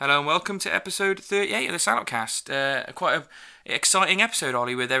Hello and welcome to episode 38 of the Salopcast. Quite an exciting episode,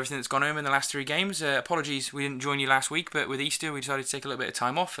 Ollie, with everything that's gone on in the last three games. Apologies we didn't join you last week, but with Easter we decided to take a little bit of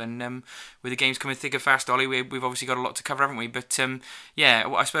time off, and with the games coming thick and fast, Ollie, we've obviously got a lot to cover, haven't we? But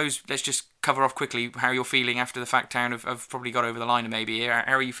I suppose let's just cover off quickly how you're feeling after the fact Town have probably got over the line, maybe.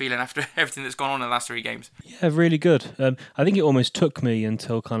 How are you feeling after everything that's gone on in the last three games? Yeah, really good. I think it almost took me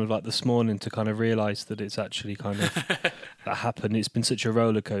until kind of like this morning to kind of realise that it's actually kind of that happened. It's been such a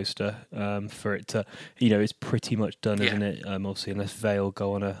roller coaster for it to, it's pretty much done, isn't it? Obviously, unless Vale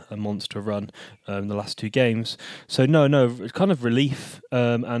go on a monster run in the last two games. So no, it's kind of relief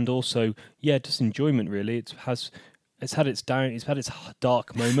and also just enjoyment really. It's had its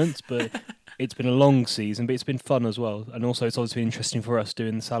dark moments, but it's been a long season, but it's been fun as well. And also it's obviously been interesting for us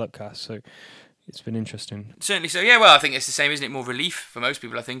doing the Salopcast, so it's been interesting. Certainly so. Yeah, well, I think it's the same, isn't it? More relief for most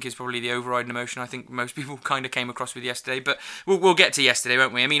people, I think, is probably the overriding emotion I think most people kind of came across with yesterday. But we'll get to yesterday,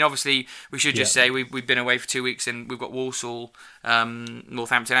 won't we? I mean, obviously, we should just say we've been away for 2 weeks and we've got Walsall,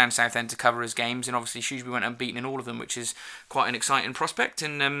 Northampton and Southend to cover as games. And obviously, Shrewsbury went unbeaten in all of them, which is quite an exciting prospect.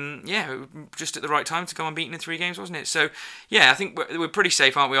 And just at the right time to go unbeaten in 3 games, wasn't it? So, I think we're pretty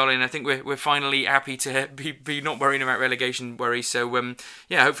safe, aren't we, Ollie? And I think we're finally happy to be not worrying about relegation worries. So,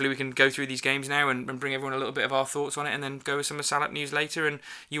 hopefully we can go through these games now and bring everyone a little bit of our thoughts on it, and then go with some of Salop news later. And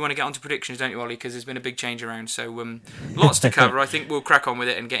you want to get on to predictions, don't you, Ollie? Because there's been a big change around, so lots to cover. I think we'll crack on with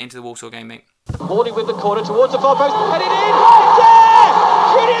it and get into the Walsall game, mate. Morley with the corner towards the far post, headed in, it's there!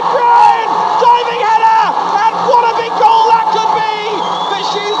 Julian Brown, diving header, and what a big goal that could be for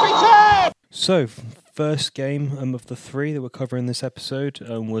Shrewsbury Town! So, first game of the 3 that we're covering this episode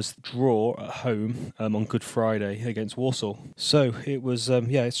was draw at home on Good Friday against Walsall. So it was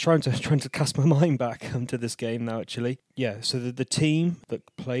it's trying to cast my mind back to this game now actually. So the team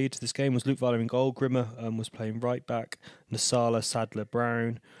that played this game was Luke Valor in goal, Grimmer was playing right back, Nasala, Sadler,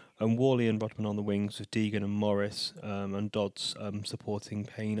 Brown, and Worley and Rodman on the wings with Deegan and Morris, and Dodds supporting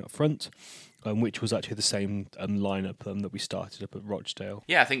Payne up front. Which was actually the same lineup that we started up at Rochdale.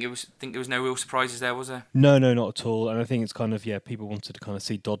 Yeah, I think there was no real surprises there, was there? No, not at all. And I think it's kind of people wanted to kind of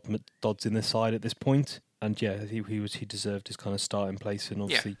see Dodds in this side at this point. And he deserved his kind of starting place, and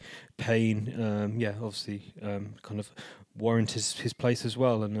obviously Payne, kind of warrant his place as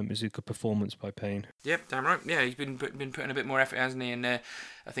well, and it was a good performance by Payne. Yep, damn right. Yeah, he's been putting a bit more effort, hasn't he? And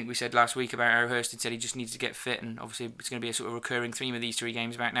I think we said last week about how Hurst had said he just needs to get fit, and obviously it's going to be a sort of recurring theme of these 3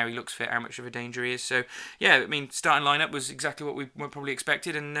 games about now he looks fit, how much of a danger he is. So starting lineup was exactly what we probably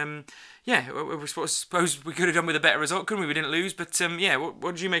expected, and I suppose we could have done with a better result, couldn't we? We didn't lose, but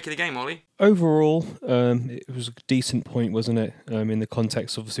what did you make of the game, Ollie? Overall, it was a decent point, wasn't it? In the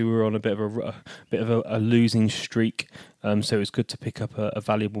context, obviously, we were on a bit of a losing streak, so it was good to pick up a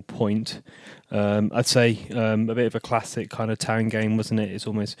valuable point. I'd say a bit of a classic kind of Town game, wasn't it? It's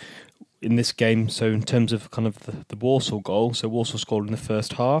almost in this game. So in terms of kind of the Walsall goal, so Walsall scored in the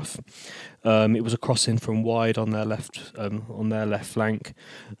first half. It was a crossing from wide on their left flank,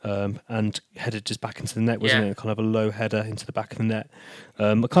 and headed just back into the net, wasn't it? Kind of a low header into the back of the net.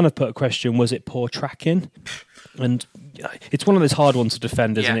 I kind of put a question: was it poor tracking? And it's one of those hard ones to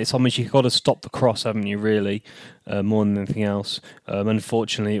defend, isn't it? It's almost you've got to stop the cross, haven't you? Really, more than anything else.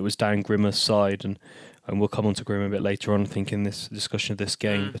 Unfortunately, it was down Grimmer's side, and we'll come on to Grimmer a bit later on, I think, in this discussion of this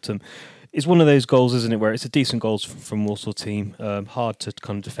game. But it's one of those goals, isn't it, where it's a decent goal from Walsall team, hard to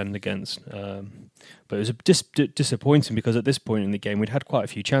kind of defend against. But it was disappointing because at this point in the game we'd had quite a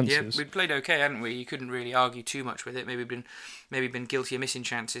few chances. Yeah, we'd played okay, hadn't we? You couldn't really argue too much with it. Maybe been guilty of missing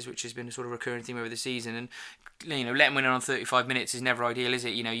chances, which has been a sort of recurring theme over the season. And letting win on 35 minutes is never ideal, is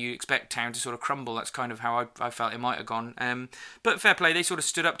it? You expect Town to sort of crumble. That's kind of how I felt it might have gone. But fair play, they sort of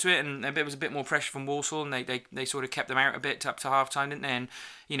stood up to it, and there was a bit more pressure from Walsall, and they sort of kept them out a bit up to half time, didn't they? And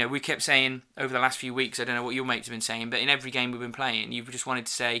we kept saying over the last few weeks, I don't know what your mates have been saying, but in every game we've been playing, you've just wanted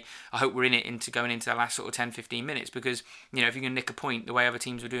to say, I hope we're in it into going into the last sort of 10-15 minutes, because if you're going to nick a point the way other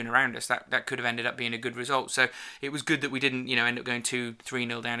teams were doing around us, that could have ended up being a good result. So it was good that we didn't end up going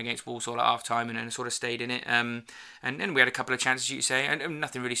 2-3-0 down against Walsall at half time and then sort of stayed in it. And then we had a couple of chances, you say, and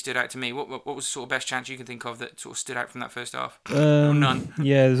nothing really stood out to me. What was the sort of best chance you can think of that sort of stood out from that first half? Or none?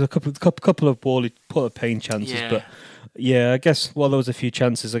 Yeah, there's a couple of Worley put a Payne chances, but I guess while there was a few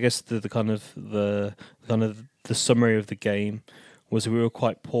chances, I guess the summary of the game was we were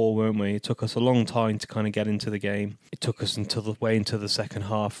quite poor, weren't we? It took us a long time to kind of get into the game. It took us until the way into the second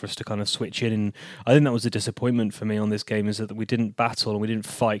half for us to kind of switch in. And I think that was a disappointment for me on this game, is that we didn't battle and we didn't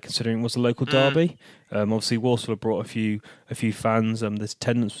fight, considering it was a local derby. Obviously, Walsall had brought a few fans. The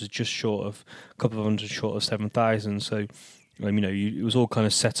attendance was just short of a couple of hundred short of 7,000. So, it was all kind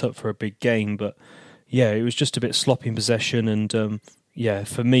of set up for a big game, but. Yeah, it was just a bit sloppy in possession, and Yeah,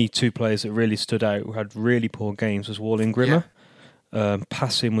 for me, two players that really stood out who had really poor games was Wally and Grimmer.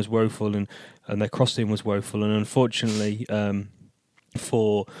 Passing was woeful, and their crossing was woeful, and unfortunately,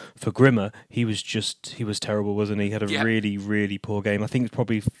 for Grimmer, he was terrible, wasn't he? He had a really, really poor game. I think it's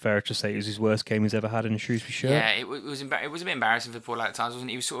probably fair to say it was his worst game he's ever had in a Shrewsbury shirt. Yeah, it was a bit embarrassing for Paul at times,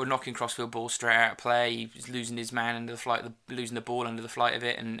 wasn't it? He was sort of knocking crossfield balls straight out of play. He was losing his man under the flight, losing the ball under the flight of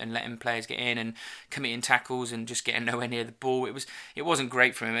it, and letting players get in and committing tackles and just getting nowhere near the ball. It wasn't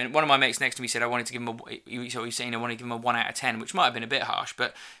great for him. And one of my mates next to me said I wanted to give him I wanted to give him a 1 out of 10, which might have been a bit harsh,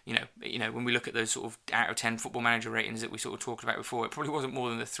 but you know when we look at those sort of out of 10 Football Manager ratings that we sort of talked about before, it probably wasn't more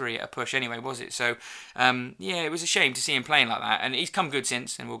than the 3 at a push anyway, was it? So it was a shame to see him playing like that, and he's come good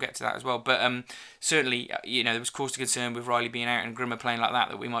since, and we'll get to that as well. But certainly, there was cause to concern with Riley being out and Grimmer playing like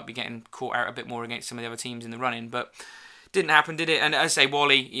that we might be getting caught out a bit more against some of the other teams in the running, but didn't happen, did it? And as I say,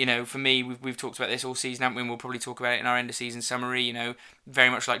 Wally, for me, we've talked about this all season, haven't we? And we'll probably talk about it in our end of season summary. Very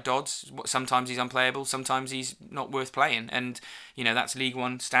much like Dodds. Sometimes he's unplayable, sometimes he's not worth playing, and that's League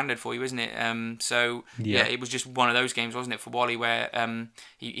One standard for you, isn't it? It was just one of those games, wasn't it, for Wally, where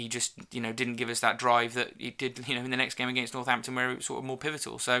he just didn't give us that drive that he did in the next game against Northampton, where it was sort of more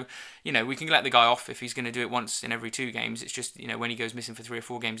pivotal. So we can let the guy off if he's going to do it once in every 2 games. It's just when he goes missing for 3 or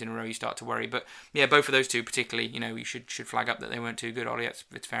 4 games in a row, you start to worry. But yeah, both of those two particularly, you should flag up that they weren't too good, Ollie.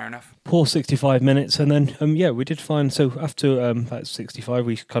 It's fair enough. Poor 65 minutes, and then we did find, so after that 65,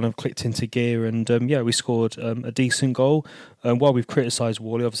 we kind of clicked into gear, and we scored a decent goal. While we've criticised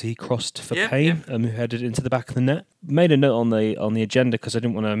Wally, obviously he crossed for Payne, who headed into the back of the net. Made a note on the agenda because I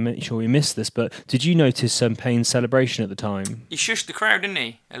didn't want to make sure we missed this, but did you notice Payne's celebration at the time? He shushed the crowd, didn't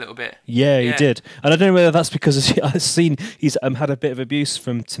he, a little bit? Yeah, he did. And I don't know whether that's because I've seen he's had a bit of abuse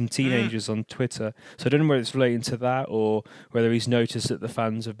from some teenagers on Twitter, so I don't know whether it's relating to that or whether he's noticed that the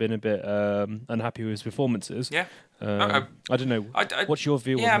fans have been a bit unhappy with his performances. Yeah. I don't know. What's your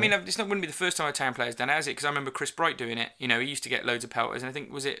view on that? Yeah, I mean, it's not going to be the first time a Town player's done it, is it? Because I remember Chris Bright doing it. He used to get loads of pelters, and I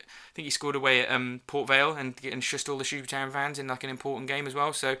think he scored away at Port Vale and shushed all the Shrewsbury Town fans in like an important game as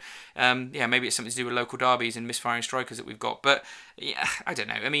well. So maybe it's something to do with local derbies and misfiring strikers that we've got. But yeah, I don't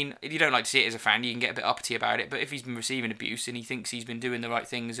know. I mean, you don't like to see it as a fan. You can get a bit uppity about it. But if he's been receiving abuse and he thinks he's been doing the right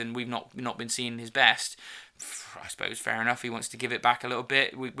things and we've not been seeing his best, I suppose fair enough. He wants to give it back a little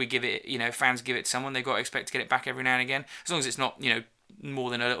bit. We give it, fans give it to someone. They've got to expect to get it back every now and again. As long as it's not,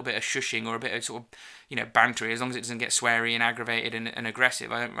 more than a little bit of shushing or a bit of sort of, bantery. As long as it doesn't get sweary and aggravated and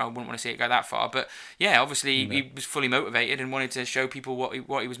aggressive. I wouldn't want to see it go that far. But yeah, obviously he was fully motivated and wanted to show people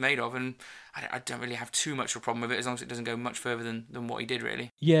what he was made of. And I don't really have too much of a problem with it as long as it doesn't go much further than what he did,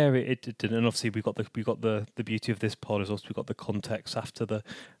 really. Yeah, it did. And obviously we got the beauty of this pod is also we got the context after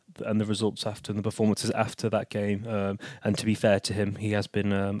and the results after and the performances after that game. And to be fair to him, he has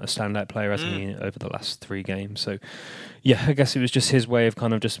been a standout player, hasn't he, over the last 3 games. So yeah, I guess it was just his way of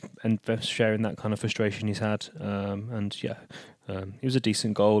kind of just sharing that kind of frustration he's had. It was a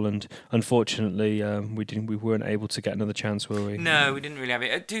decent goal, and unfortunately, we weren't able to get another chance, were we? No, we didn't really have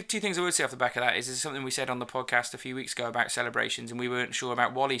it. Two things I would say off the back of that is something we said on the podcast a few weeks ago about celebrations, and we weren't sure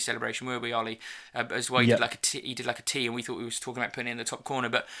about Wally's celebration, were we, Ollie? As well, he did like a T, and we thought we was talking about putting it in the top corner,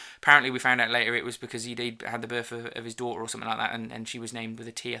 but apparently we found out later it was because he had the birth of his daughter or something like that, and she was named with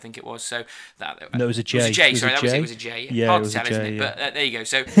a T, I think it was. So no, it was a J. It was a J. Sorry, it was a J. Yeah, hard it was to tell, a J, isn't it? yeah. But there you go.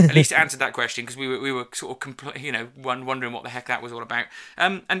 So at least it answered that question because we were sort of wondering what the heck that was all about.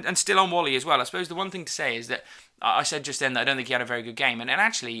 And still on Wally as well, I suppose the one thing to say is that I said just then that I don't think he had a very good game. And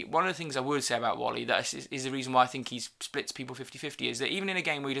actually, one of the things I would say about Wally that is the reason why I think he splits people 50-50 is that even in a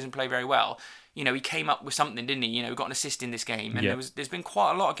game where he doesn't play very well, he came up with something, didn't he? Got an assist in this game. And there's been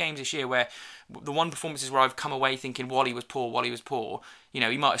quite a lot of games this year where the one performances where I've come away thinking Wally was poor. He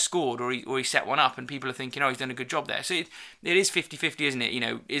might have scored or he set one up and people are thinking, he's done a good job there. So it is 50-50, isn't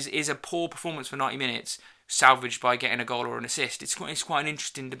it? Is a poor performance for 90 minutes salvaged by getting a goal or an assist? It's quite an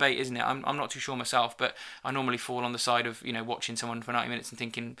interesting debate, isn't it? I'm not too sure myself, but I normally fall on the side of watching someone for 90 minutes and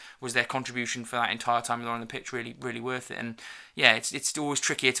thinking, was their contribution for that entire time they're on the pitch really, really worth it? And yeah, it's always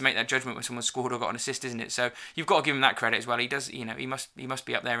trickier to make that judgment when someone scored or got an assist, isn't it? So you've got to give him that credit as well. He does, he must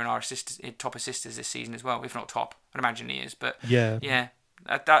be up there in our top assisters this season as well, if not top. I'd imagine he is, but yeah.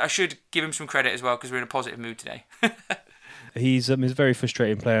 I should give him some credit as well because we're in a positive mood today. He's a very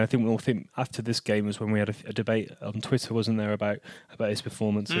frustrating player. I think we all think after this game was when we had a debate on Twitter, wasn't there, about his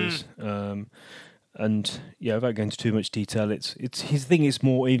performances. And yeah, without going into too much detail, it's his thing. It's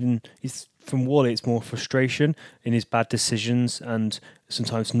more even. It's from Wally, it's more frustration in his bad decisions and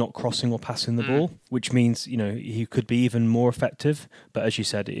sometimes not crossing or passing the ball, which means, you know, he could be even more effective. But as you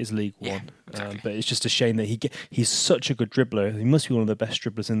said, it is League One. Exactly. But it's just a shame that he's such a good dribbler. He must be one of the best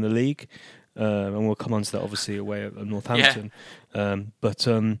dribblers in the league. And we'll come on to that obviously away at Northampton.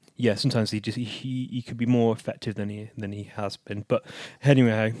 Sometimes he could be more effective than he has been. But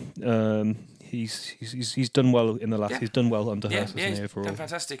anyway, he's done well in the last. He's done well under Hurst, hasn't he, overall? Done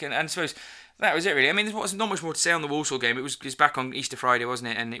fantastic, and I suppose that was it really. I mean, there's not much more to say on the Walsall game. It was back on Easter Friday, wasn't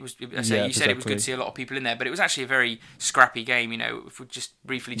it? And it was. You said it was good to see a lot of people in there, but it was actually a very scrappy game. You know, if we're just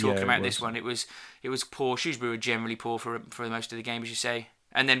briefly talking about this one, it was poor. Shrewsbury were generally poor for most of the game, as you say.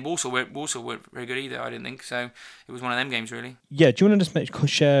 And then Walsall weren't very good either, I didn't think. So it was one of them games, really. Yeah, do you want to just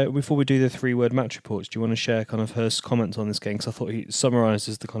share, before we do the 3-word match reports, do you want to share kind of Hurst's comments on this game? Because I thought he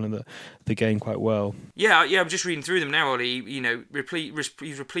summarises the game quite well. Yeah, I'm just reading through them now, Ollie. You know, he was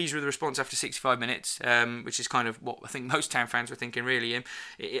pleased with the response after 65 minutes, which is kind of what I think most Town fans were thinking, really.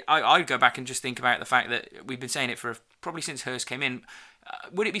 I'd go back and just think about the fact that we've been saying it for probably since Hurst came in.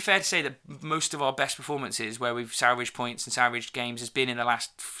 Would it be fair to say that most of our best performances, where we've salvaged points and salvaged games, has been in the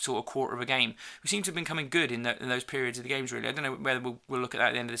last sort of quarter of a game? We seem to have been coming good in those periods of the games, really. I don't know whether we'll look at that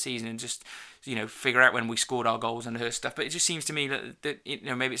at the end of the season and just, you know, figure out when we scored our goals and her stuff. But it just seems to me that you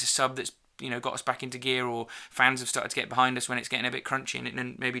know, maybe it's a sub that's, you know, got us back into gear, or fans have started to get behind us when it's getting a bit crunchy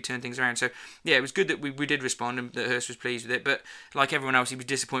and maybe turn things around. So yeah, it was good that we did respond and that Hurst was pleased with it. But like everyone else, he was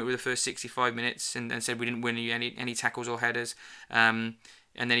disappointed with the first 65 minutes and said we didn't win any tackles or headers.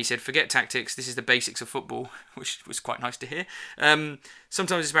 And then he said, forget tactics, this is the basics of football, which was quite nice to hear.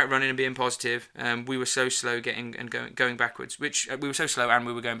 Sometimes it's about running and being positive. We were so slow going backwards, which we were so slow and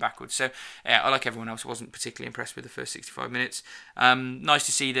we were going backwards. So, I like everyone else, wasn't particularly impressed with the first 65 minutes. Nice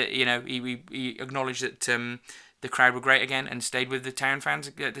to see that, you know, he acknowledged that the crowd were great again and stayed with the Town fans.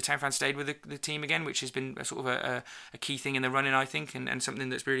 The Town fans stayed with the team again, which has been a sort of a key thing in the running, I think, and something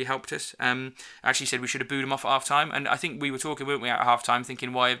that's really helped us. Actually said we should have booed them off at half time, and I think we were talking, weren't we, at half time,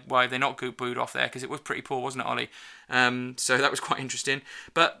 thinking why have they not booed off there, because it was pretty poor, wasn't it, Ollie? So that was quite interesting.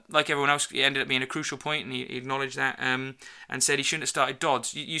 But like everyone else, it ended up being a crucial point, and he acknowledged that and said he shouldn't have started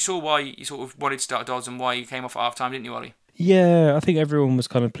Dodds. You saw why he sort of wanted to start Dodds and why he came off at half time, didn't you, Ollie? Yeah, I think everyone was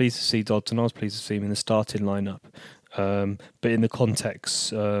kind of pleased to see Dodds, and I was pleased to see him in the starting lineup. But in the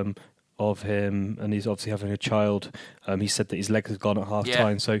context of him, and he's obviously having a child, he said that his legs had gone at half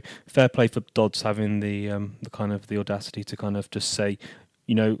time. So fair play for Dodds having the kind of the audacity to kind of just say,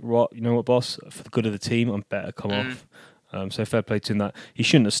 you know what, boss, for the good of the team, I'm better come off. So fair play to him that. He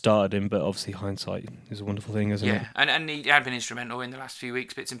shouldn't have started him, but obviously hindsight is a wonderful thing, isn't it? Yeah, and he had been instrumental in the last few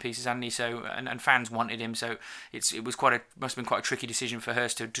weeks, bits and pieces, hadn't he? So and fans wanted him, so it was must have been quite a tricky decision for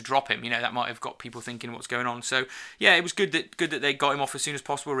Hurst to drop him. You know, that might have got people thinking what's going on. So yeah, it was good that they got him off as soon as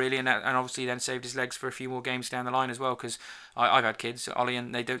possible, really, and obviously then saved his legs for a few more games down the line as well. Because I've had kids, Ollie,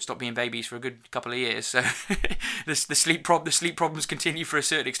 and they don't stop being babies for a good couple of years. So the sleep problems continue for a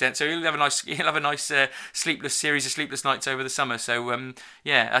certain extent. So he'll have a nice series of sleepless nights over the summer. So I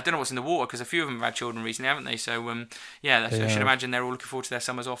don't know what's in the water, because a few of them have had children recently, haven't they? So I should imagine they're all looking forward to their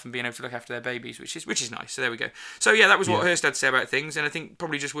summers off and being able to look after their babies, which is nice. So there we go. So yeah, that was what Hurst had to say about things, and I think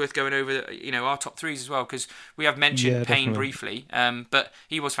probably just worth going over our top threes as well, because we have mentioned Payne briefly, but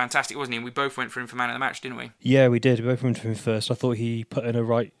he was fantastic, wasn't he? And we both went for him for man of the match, didn't we? Yeah, we did. We both went for him first. I thought he put in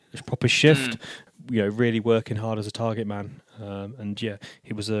a proper shift. Really working hard as a target man, and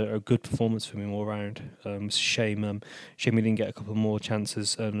it was a good performance from him all round. Shame we didn't get a couple more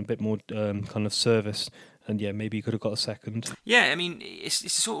chances and a bit more kind of service. And maybe he could have got a second. Yeah, I mean, it's the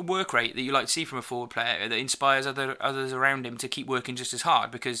sort of work rate that you like to see from a forward player that inspires others around him to keep working just as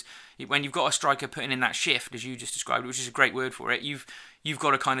hard. Because when you've got a striker putting in that shift, as you just described, which is a great word for it, you've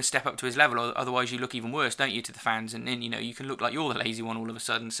got to kind of step up to his level, or otherwise you look even worse, don't you, to the fans? And then you can look like you're the lazy one all of a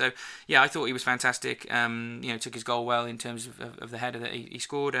sudden. So I thought he was fantastic. Took his goal well in terms of the header that he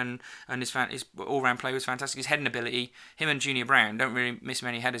scored, and his all-round play was fantastic. His heading ability, him and Junior Brown don't really miss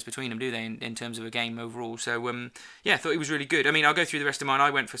many headers between them, do they? In terms of a game overall. So I thought he was really good. I mean, I'll go through the rest of mine.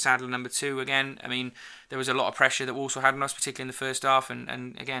 I went for Sadler number 2 again. I mean, there was a lot of pressure that Walsall had on us, particularly in the first half,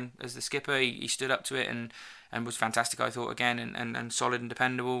 and again, as the skipper, he stood up to it and was fantastic, I thought, again, and solid and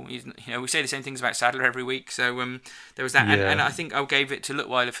dependable. We say the same things about Sadler every week, so there was that. Yeah. And I think I gave it to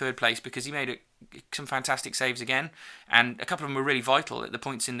Lutweiler third place, because he made some fantastic saves again, and a couple of them were really vital at the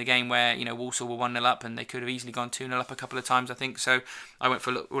points in the game where Walsall were 1-0 up and they could have easily gone 2-0 up a couple of times, I think. So I went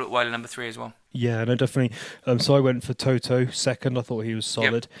for Lutweiler number 3 as well. Yeah, no, definitely. So I went for Toto second. I thought he was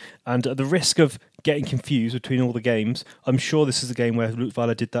solid. Yep. And at the risk of getting confused between all the games, I'm sure this is a game where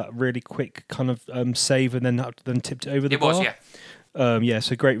Lutweiler did that really quick kind of save and then tipped it over the bar. It was, yeah.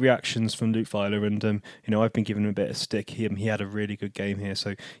 So great reactions from Luke Weiler, and I've been giving him a bit of stick. He had a really good game here,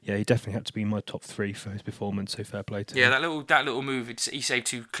 so yeah, he definitely had to be in my top 3 for his performance. So fair play to him. Yeah, that little move. He saved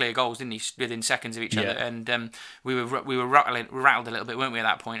 2 clear goals, didn't he, within seconds of each other? And we were rattled a little bit, weren't we, at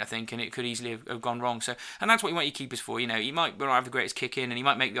that point? I think, and it could easily have gone wrong. So, and that's what you want your keepers for. He might not have the greatest kick in, and he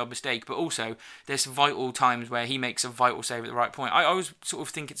might make the odd mistake, but also there's vital times where he makes a vital save at the right point. I always sort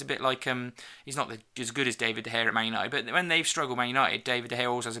of think it's a bit like he's not as good as David De Gea at Man United, but when they've struggled, Man United, David De Gea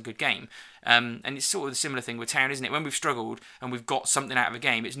always has a good game. And it's sort of a similar thing with Town, isn't it? When we've struggled and we've got something out of a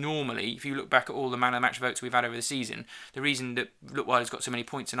game, it's normally, if you look back at all the man of the match votes we've had over the season, the reason that Luttweiler's got so many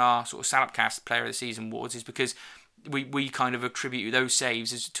points in our sort of Salopcast Player of the Season awards is because we kind of attribute those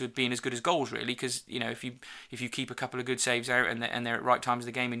saves as to being as good as goals, really, because if you keep a couple of good saves out and they're at right times of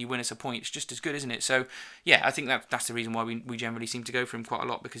the game and you win us a point, it's just as good, isn't it? So yeah, I think that's the reason why we generally seem to go for him quite a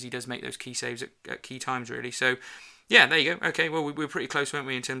lot, because he does make those key saves at key times, really. So yeah, there you go. Okay, well, we were pretty close, weren't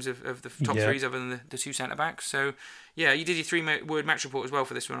we, in terms of the top threes, other than the 2 centre-backs. So, yeah, you did your 3-word match report as well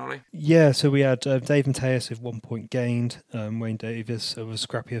for this one, Ollie. Yeah, so we had Dave Mateus with 1 point gained, Wayne Davis of a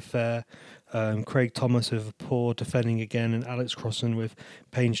scrappy affair, Craig Thomas of poor defending again, and Alex Crossan with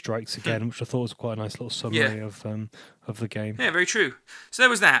pain strikes again, which I thought was quite a nice little summary of the game. Yeah, very true. So there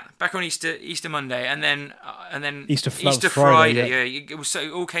was that back on Easter Monday, and then Easter Friday. Yeah.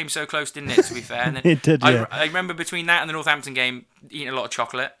 It all came so close, didn't it? To be fair, and then it did. Yeah. I remember between that and the Northampton game, eating a lot of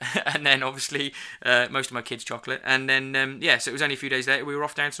chocolate, and then obviously most of my kids' chocolate, and then so it was only a few days later we were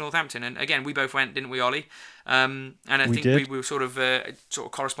off down to Northampton, and again we both went, didn't we, Ollie? And I think we were sort of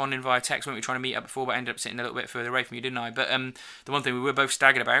corresponding via text when we were trying to meet up before, but I ended up sitting a little bit further away from you, didn't I? But the one thing we were both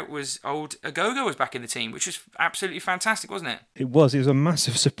staggered about was old Agogo was back in the team, which was absolutely fantastic, wasn't it? It was a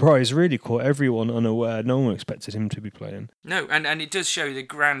massive surprise, really caught everyone unaware. No one expected him to be playing. No, and it does show the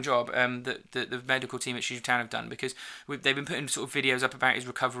grand job that the medical team at Shrewsbury Town have done, because they've been putting sort of videos up about his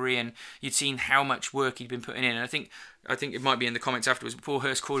recovery, and you'd seen how much work he'd been putting in, and I think it might be in the comments afterwards, but Paul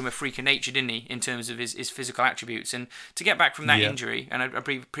Hurst called him a freak of nature, didn't he, in terms of his physical attributes. And to get back from that injury, and I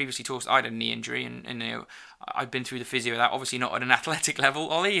previously talked, I had a knee injury, and I've been through the physio of that, obviously not at an athletic level,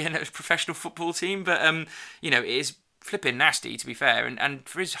 Ollie, in a professional football team, but it is flipping nasty, to be fair, and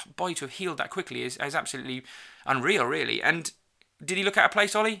for his body to have healed that quickly is absolutely unreal, really. And did he look out of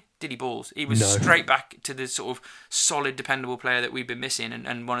place, Ollie? Did he balls? He was straight back to the sort of solid, dependable player that we've been missing,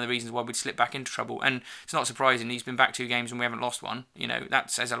 and one of the reasons why we'd slip back into trouble. And it's not surprising, he's been back 2 games and we haven't lost one.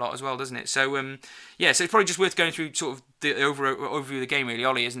 That says a lot as well, doesn't it? So, so it's probably just worth going through sort of the overview of the game, really,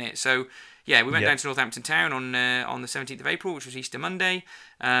 Ollie, isn't it? So, yeah, we went down to Northampton Town on the 17th of April, which was Easter Monday,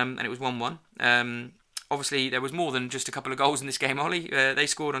 and it was 1-1. Obviously, there was more than just a couple of goals in this game, Ollie. They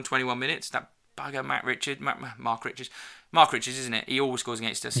scored on 21 minutes. That bugger Mark Richards, isn't it? He always scores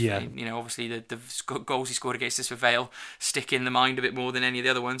against us. Yeah. Obviously the goals he scored against us for Vale stick in the mind a bit more than any of the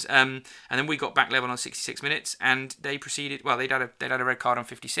other ones. And then we got back level on 66 minutes, and they proceeded. Well, they'd had a red card on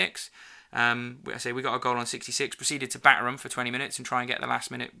 56. I say we got a goal on 66, proceeded to batter them for 20 minutes and try and get the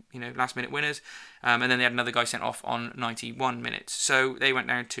last minute winners, and then they had another guy sent off on 91 minutes, so they went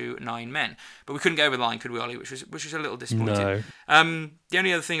down to 9 men. But we couldn't go over the line, could we, Ollie? Which was a little disappointing. No. The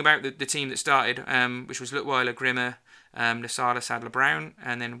only other thing about the team that started, which was Luttweiler, Grimmer, Lasala, Sadler, Brown,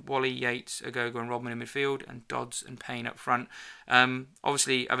 and then Wally, Yates, Agogo and Rodman in midfield, and Dodds and Payne up front.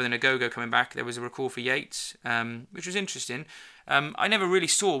 Obviously, other than Agogo coming back, there was a recall for Yates, which was interesting. I never really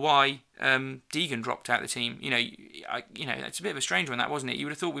saw why Deegan dropped out of the team. It's a bit of a strange one, that, wasn't it? You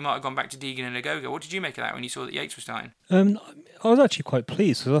would have thought we might have gone back to Deegan and Agogo. What did you make of that when you saw that Yates was starting? I was actually quite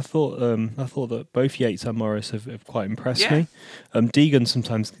pleased, because I thought that both Yates and Morris have quite impressed me. Deegan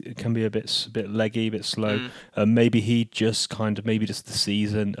sometimes can be a bit leggy, a bit slow. Maybe just the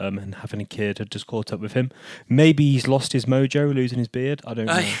season and having a kid had just caught up with him. Maybe he's lost his mojo, losing his beard. I don't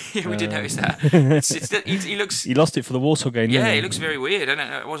know. Yeah, we did notice that. He looks. He lost it for the Walsall game. Yeah, he looks very weird.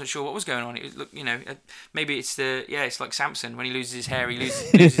 I wasn't sure what was going on. It looked, maybe it's it's like Samson, when he loses his hair, he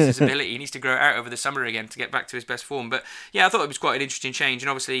loses his ability. He needs to grow it out over the summer again to get back to his best form. But yeah, I thought it was quite an interesting change. And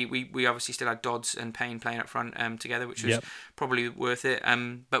obviously, we obviously still had Dodds and Payne playing up front together, which was probably worth it.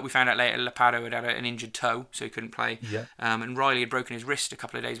 But we found out later Lapado had an injured toe, so he couldn't play. And Riley had broken his wrist a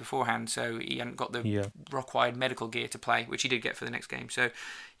couple of days beforehand, so he hadn't got the required medical gear to play, which he did get for the next game. So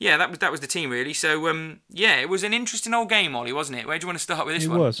yeah, that was the team, really. So it was an interesting old game, Ollie, wasn't it? Where do you want to start with this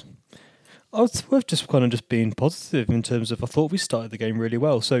one? It was. It's worth just being positive in terms of, I thought we started the game really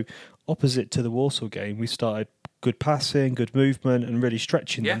well. So opposite to the Walsall game, we started good passing, good movement, and really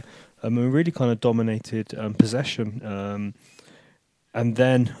stretching them. And we really kind of dominated possession. And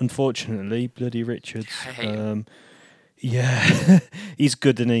then, unfortunately, bloody Richards, Yeah, he's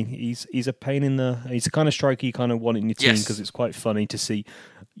good, isn't he? He's a pain in the. He's the kind of striker you kind of want in your team because it's quite funny to see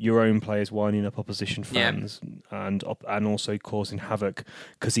your own players winding up opposition fans and also causing havoc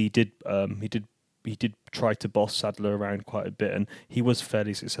because he did try to boss Sadler around quite a bit and he was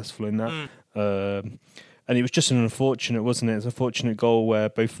fairly successful in that. And it was just an unfortunate, wasn't it? It's an unfortunate goal where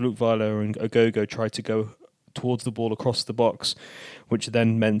both Luke Weiler and Ogogo tried to go towards the ball across the box, which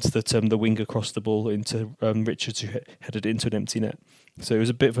then meant that the winger crossed the ball into Richards, who headed into an empty net. So it was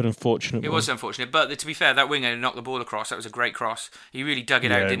a bit of an unfortunate. It was unfortunate, but to be fair, that winger knocked the ball across. That was a great cross. He really dug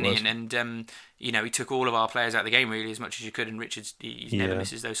it out, didn't he? And he took all of our players out of the game really as much as you could. And Richards, he never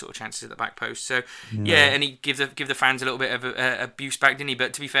misses those sort of chances at the back post. So and he give the fans a little bit of abuse back, didn't he?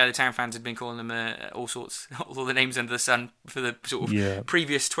 But to be fair, the Town fans had been calling them all the names under the sun for the sort of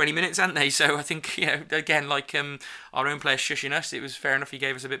previous 20 minutes, hadn't they? So I think again, like our own players shushing us, it was fair enough. He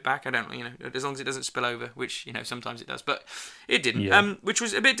gave us a bit back. I don't, as long as it doesn't spill over, which sometimes it does, but it didn't. Which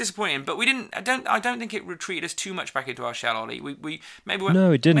was a bit disappointing. But we didn't. I don't think it retreated us too much back into our shell, Ollie. We maybe went,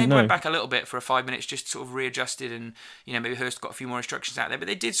 no, it didn't. Maybe went back a little bit for 5 minutes, just sort of readjusted, and maybe Hurst got a few more instructions out there. But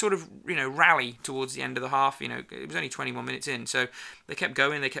they did sort of rally towards the end of the half. It was only 21 minutes in, so they kept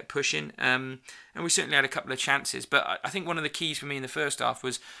going, they kept pushing, and we certainly had a couple of chances. But I think one of the keys for me in the first half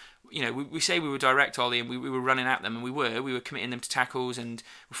was, we say we were direct, Ollie, and we were running at them, and we were committing them to tackles, and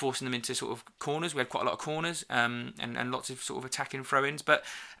we're forcing them into sort of corners. We had quite a lot of corners, and lots of sort of attacking throw-ins, but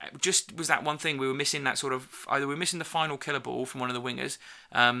just was that one thing we were missing, that sort of, either we were missing the final killer ball from one of the wingers,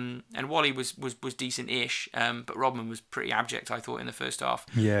 and Wally was decent-ish, but Rodman was pretty abject, I thought, in the first half.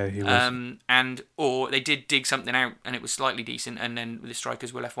 Yeah, he was. Or they did dig something out, and it was slightly decent, and then the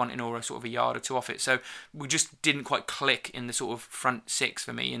strikers were left wanting or a sort of a yard or two off it. So we just didn't quite click in the sort of front six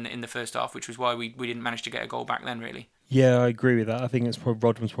for me in the first half, which was why we didn't manage to get a goal back then, really. Yeah, I agree with that. I think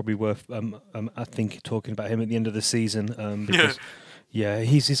Rodman's probably worth. I think talking about him at the end of the season because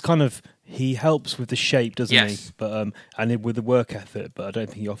he's kind of, he helps with the shape, doesn't he? But and with the work ethic. But I don't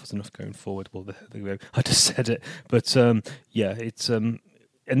think he offers enough going forward. Well, I just said it, but it's and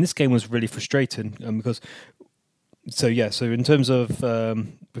this game was really frustrating because. So in terms of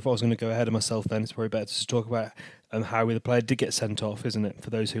before I was going to go ahead of myself, then it's probably better to talk about how the player did get sent off, isn't it? For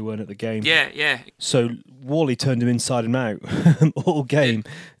those who weren't at the game. Yeah. So Wally turned him inside and out all game,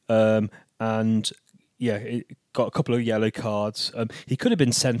 and it got a couple of yellow cards. He could have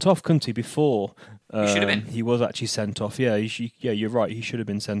been sent off, couldn't he? Before he should have been. He was actually sent off. Yeah, you're right. He should have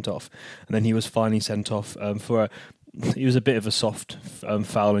been sent off, and then he was finally sent off for a. It was a bit of a soft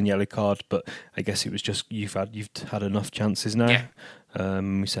foul and yellow card, but I guess it was just you've had enough chances now. Yeah.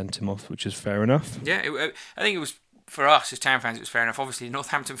 We sent him off, which is fair enough. Yeah, I think it was, for us as Town fans, it was fair enough. Obviously,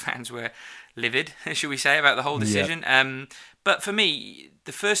 Northampton fans were livid, should we say, about the whole decision. Yeah. But for me,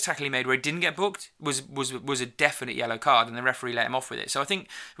 the first tackle he made where he didn't get booked was a definite yellow card, and the referee let him off with it. So I think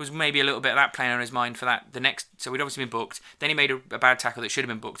it was maybe a little bit of that playing on his mind for that. The next, so we'd obviously been booked. Then he made a bad tackle that should have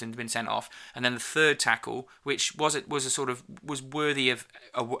been booked and been sent off. And then the third tackle, which was worthy of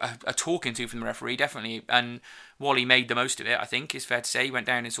a talking to from the referee, definitely. And Wally made the most of it, I think, is fair to say. He went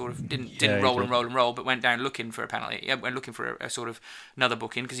down and sort of didn't roll, but went down looking for a penalty. Yeah, went looking for a sort of another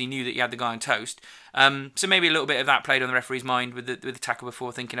booking because he knew that he had the guy on toast. So maybe a little bit of that played on the referee's mind with the tackle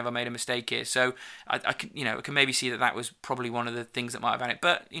before, thinking, have I made a mistake here? So I can maybe see that was probably one of the things that might have had it.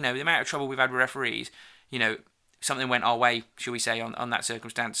 But the amount of trouble we've had with referees, something went our way, shall we say, on that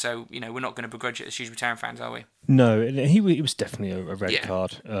circumstance. So we're not going to begrudge it as Shrewsbury Town fans, are we? No, it was definitely a red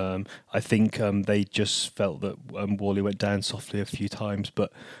card. I think they just felt that Wally went down softly a few times,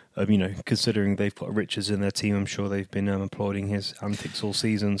 but considering they've got Richards in their team, I'm sure they've been applauding his antics all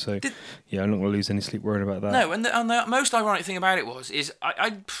season. So I'm not going to lose any sleep worrying about that. No, and the most ironic thing about it is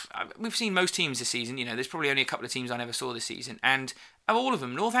we've seen most teams this season. There's probably only a couple of teams I never saw this season, and of all of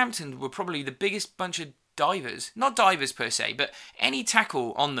them, Northampton were probably the biggest bunch of divers. Not divers per se, but any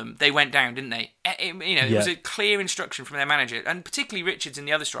tackle on them, they went down, didn't they? It was a clear instruction from their manager, and particularly Richards and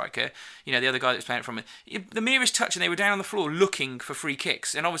the other striker, the other guy that was playing it from it. The merest touch, and they were down on the floor looking for free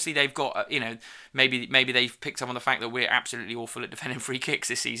kicks. And obviously they've got, maybe they've picked up on the fact that we're absolutely awful at defending free kicks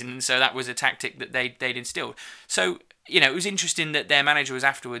this season, and so that was a tactic that they'd instilled. So it was interesting that their manager was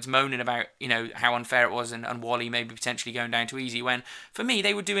afterwards moaning about, how unfair it was and Wally maybe potentially going down too easy, when, for me,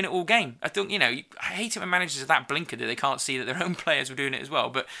 they were doing it all game. I thought, I hate it when managers are that blinkered that they can't see that their own players were doing it as well.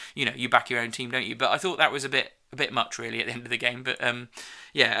 But, you back your own team, don't you? But I thought that was a bit much, really, at the end of the game. But,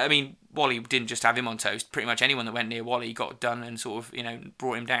 Wally didn't just have him on toast. Pretty much anyone that went near Wally got done and sort of,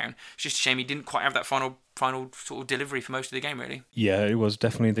 brought him down. It's just a shame he didn't quite have that final sort of delivery for most of the game, really. Yeah, it was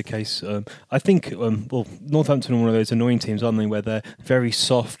definitely the case. I think, Northampton are one of those annoying teams, aren't they, where they're very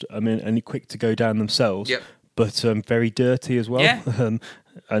soft, and quick to go down themselves. Yep. but very dirty as well. Yeah.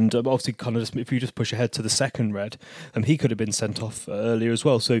 And obviously, kind of if you just push ahead to the second red, he could have been sent off earlier as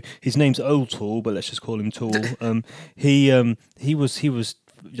well. So his name's O'Toole, but let's just call him Toole. He was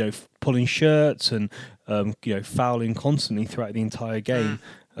pulling shirts and fouling constantly throughout the entire game.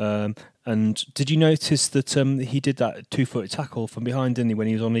 And did you notice that he did that 2-foot tackle from behind, didn't he, when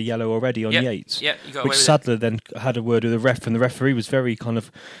he was on a yellow already on Yates? Yeah, you got away which with Sadler then had a word with the ref, and the referee was very kind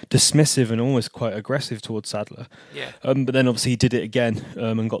of dismissive and almost quite aggressive towards Sadler. Yeah. But then obviously he did it again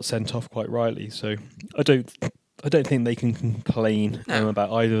and got sent off quite rightly. So I don't think they can complain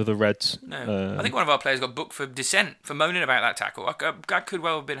about either of the Reds. No, I think one of our players got booked for dissent for moaning about that tackle. That could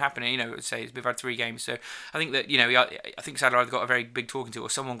well have been happening. Say we've had 3 games, so I think that I think Sadler either got a very big talking to, or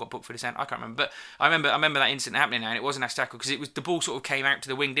someone got booked for dissent. I can't remember, but I remember that incident happening now, and it wasn't a tackle because it was the ball sort of came out to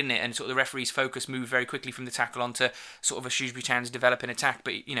the wing, didn't it? And sort of the referee's focus moved very quickly from the tackle onto sort of a Shrewsbury Town's developing attack.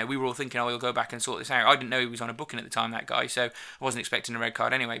 But we were all thinking, he'll go back and sort this out. I didn't know he was on a booking at the time, that guy, so I wasn't expecting a red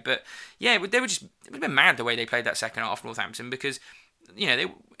card anyway. But yeah, they were just, it would have been mad the way they played that second half, Northampton, because it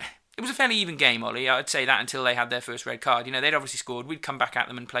was a fairly even game, Ollie. I'd say that until they had their first red card. They'd obviously scored. We'd come back at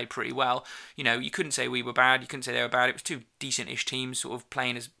them and played pretty well. You couldn't say we were bad. You couldn't say they were bad. It was 2 decent-ish teams, sort of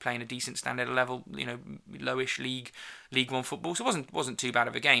playing a decent standard level. Lowish League 1 football. So it wasn't too bad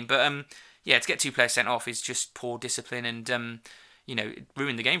of a game. But to get 2 players sent off is just poor discipline, and it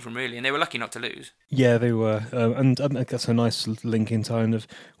ruined the game for them, really, and they were lucky not to lose. Yeah, they were. And I guess a nice link in time of,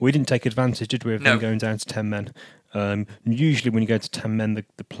 we didn't take advantage, did we, of them going down to 10 men. Usually when you go to 10 men,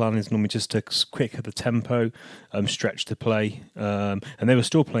 the plan is normally just to quick at the tempo, stretch the play, and they were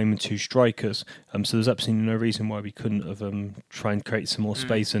still playing with 2 strikers, so there's absolutely no reason why we couldn't have try and create some more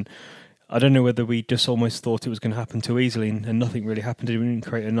space. And I don't know whether we just almost thought it was going to happen too easily, and nothing really happened. We didn't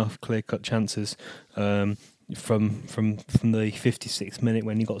create enough clear-cut chances from the 56th minute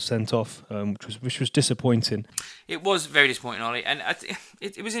when he got sent off, which was disappointing. It was very disappointing, Ollie, and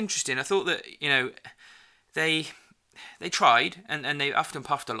it was interesting. I thought that they tried, and they often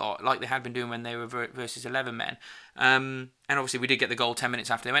puffed a lot, like they had been doing when they were versus 11 men. And obviously we did get the goal 10 minutes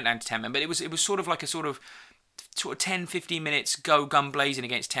after they went down to 10 men, but it was sort of like a sort of 10-15 minutes go gun blazing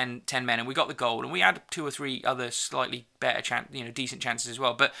against 10 men, and we got the goal, and we had 2 or 3 other slightly better decent chances as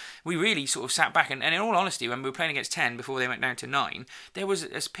well, but we really sort of sat back, and in all honesty, when we were playing against 10 before they went down to 9, there was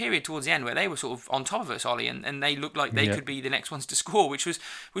a period towards the end where they were sort of on top of us, Ollie, and they looked like they could be the next ones to score, which was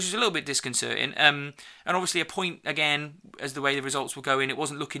a little bit disconcerting. And obviously a point again, as the way the results were going, it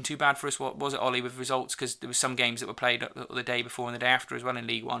wasn't looking too bad for us, was it, Ollie, with results, because there was some games that were played the day before and the day after as well in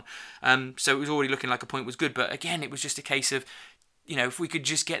League One, so it was already looking like a point was good, but again, it was just a case of, if we could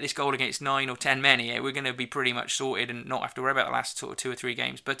just get this goal against 9 or 10 men here, we're going to be pretty much sorted and not have to worry about the last sort of 2 or 3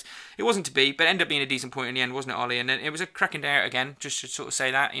 games. But it wasn't to be, but it ended up being a decent point in the end, wasn't it, Ollie? And it was a cracking day out again, just to sort of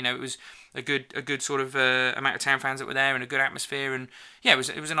say that. It was a good sort of amount of town fans that were there, and a good atmosphere, and yeah, it was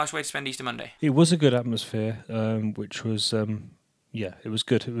a nice way to spend Easter Monday. It was a good atmosphere, which was... it was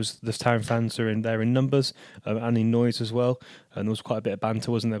good. It was, the town fans are in there in numbers and in noise as well, and there was quite a bit of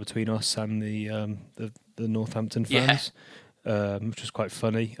banter, wasn't there, between us and the Northampton fans, which was quite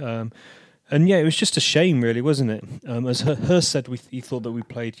funny. And yeah, it was just a shame, really, wasn't it? As Hurst said, he thought that we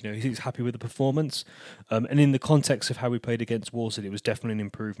played, he was happy with the performance, and in the context of how we played against Walsall, it was definitely an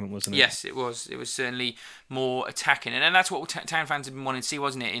improvement, wasn't it? Yes, it was. It was certainly more attacking, and that's what town fans had been wanting to see,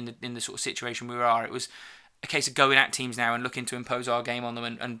 wasn't it? In the sort of situation we are, it was a case of going at teams now and looking to impose our game on them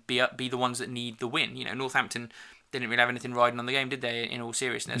and be the ones that need the win. Northampton didn't really have anything riding on the game, did they, in all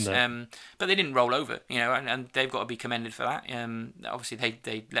seriousness? No. But they didn't roll over, and they've got to be commended for that. Obviously,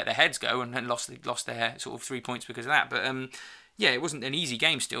 they let their heads go and lost their sort of 3 points because of that. But it wasn't an easy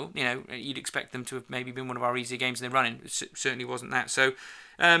game still. You'd expect them to have maybe been one of our easier games in the running. It certainly wasn't that. So,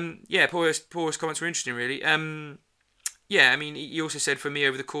 Paul's comments were interesting, really. He also said, for me,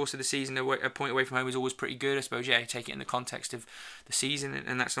 over the course of the season, a point away from home is always pretty good. I suppose, take it in the context of the season,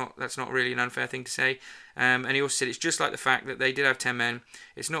 and that's not really an unfair thing to say. And he also said, it's just like the fact that they did have 10 men.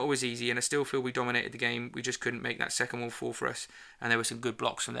 It's not always easy, and I still feel we dominated the game. We just couldn't make that second one fall for us, and there were some good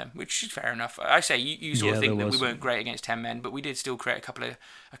blocks from them, which is fair enough. I say, you sort of think that we weren't great against 10 men, but we did still create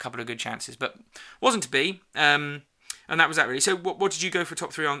a couple of good chances, but wasn't to be. And that was that, really. So what did you go for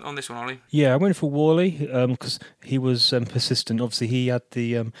top 3 on this one, Ollie? Yeah, I went for Worley because he was persistent. Obviously, he had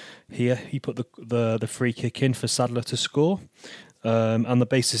he put the free kick in for Sadler to score, on the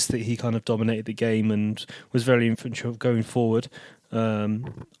basis that he kind of dominated the game and was very influential going forward.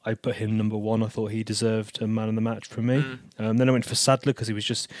 I put him number one. I thought he deserved a man of the match from me. Then I went for Sadler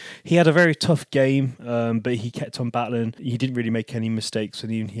because he had a very tough game, but he kept on battling. He didn't really make any mistakes,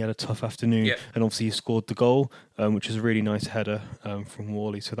 and he had a tough afternoon. Yeah. And obviously he scored the goal, which was a really nice header from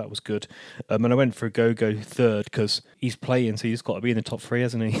Worley, so that was good. And I went for Gogo third because he's playing, so he's got to be in the top three,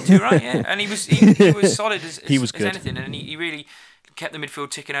 hasn't he? You're right, yeah. And he was solid as He was good. anything, and he really kept the midfield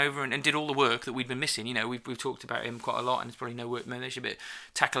ticking over and did all the work that we'd been missing. You know, we've talked about him quite a lot, and it's probably no work mentioned, but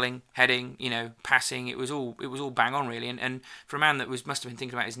tackling, heading, passing, it was all bang on really. And for a man that must have been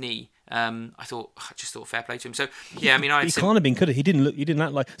thinking about his knee, I just thought fair play to him. So yeah, I mean, he can't have been, could he? He didn't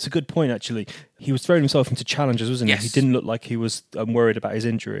act like. It's a good point actually. He was throwing himself into challenges, wasn't he? Yes. He didn't look like he was worried about his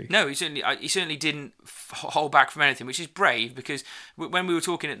injury. No, he certainly didn't hold back from anything, which is brave. Because when we were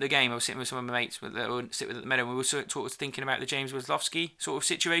talking at the game, I was sitting with some of my mates that I sit with at the Meadow, and we were sort of thinking about the James Wisłowski sort of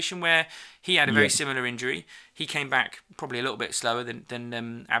situation where he had a very similar injury. He came back probably a little bit slower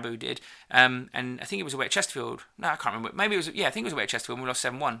than Abu did, and I think it was away at Chesterfield. No, I can't remember. Maybe it was. Yeah, I think it was away at Chesterfield, and we lost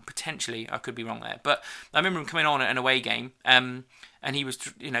 7-1. Potentially, I could be wrong there, but I remember him coming on at an away game. And he was,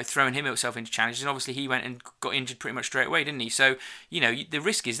 throwing himself into challenges, and obviously he went and got injured pretty much straight away, didn't he? So, the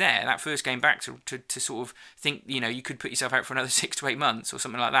risk is there. That first game back to sort of think, you could put yourself out for another 6 to 8 months or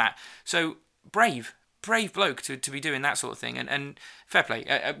something like that. So brave bloke to be doing that sort of thing, and fair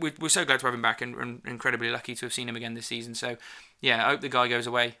play. We're so glad to have him back, and incredibly lucky to have seen him again this season. So, yeah, I hope the guy goes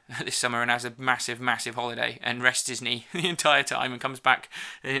away this summer and has a massive, massive holiday and rests his knee the entire time and comes back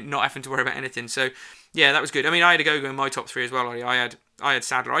not having to worry about anything. So, yeah, that was good. I mean, I had a go in my top three as well. I had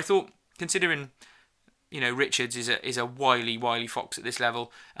Sadler. I thought, considering Richards is a wily fox at this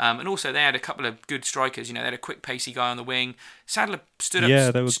level, and also they had a couple of good strikers. They had a quick, pacey guy on the wing. Sadler stood up. Yeah,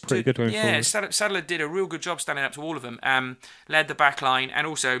 they were pretty good going forward. Yeah, Sadler did a real good job standing up to all of them. Led the back line, and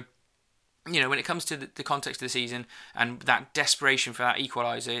also, when it comes to the context of the season and that desperation for that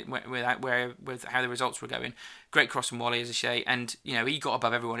equaliser with how the results were going, great cross from Wally, as I say, and he got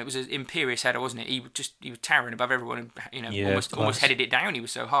above everyone. It was an imperious header, wasn't it? He was towering above everyone, and almost headed it down. He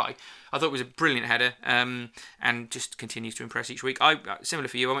was so high. I thought it was a brilliant header, and just continues to impress each week. Similar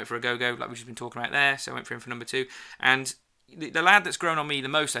for you, I went for a go like we've just been talking about there, so I went for him for number 2, and the lad that's grown on me the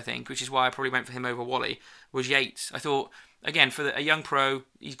most, I think, which is why I probably went for him over Wally, was Yates. I thought, again, for a young pro,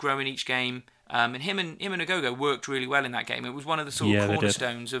 he's growing each game. And him and Agogo worked really well in that game. It was one of the sort of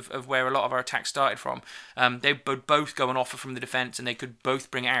cornerstones of where a lot of our attacks started from. They would both go on offer from the defence, and they could both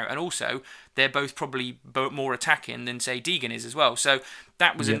bring it out. And also, they're both probably more attacking than, say, Deegan is as well. So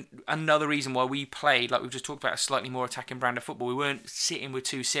that was another reason why we played, like we've just talked about, a slightly more attacking brand of football. We weren't sitting with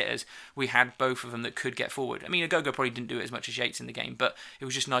two sitters. We had both of them that could get forward. I mean, Agogo probably didn't do it as much as Yates in the game, but it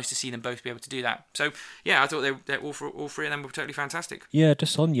was just nice to see them both be able to do that. So, yeah, I thought they're all three of them were totally fantastic. Yeah,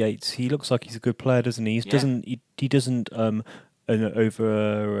 just on Yates, he looks like he's a good player, doesn't he? He doesn't he doesn't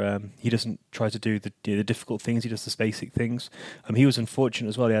try to do the difficult things. He does the basic things. He was unfortunate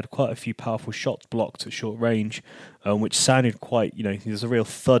as well. He had quite a few powerful shots blocked at short range, which sounded quite. There's a real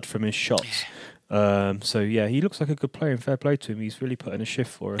thud from his shots. So yeah, he looks like a good player, and fair play to him. He's really put in a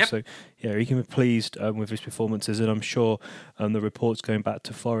shift for us. Yep. So yeah, he can be pleased with his performances, and I'm sure the reports going back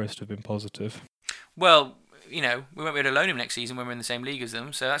to Forest have been positive. Well, we won't be able to loan him next season when we're in the same league as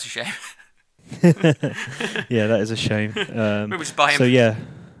them, so that's a shame. Yeah, that is a shame. Maybe just buy him. So yeah.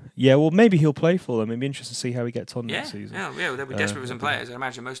 Well, maybe he'll play for them. It'd be interesting to see how he gets on next season. Yeah, they'll be desperate for some players. I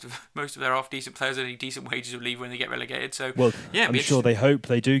imagine most of their half-decent players only decent wages will leave when they get relegated. So yeah, I'm sure they hope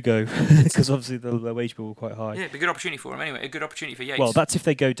they do go because obviously their wage bill will quite high. Yeah, it'd be a good opportunity for them anyway. A good opportunity for Yates. Well, that's if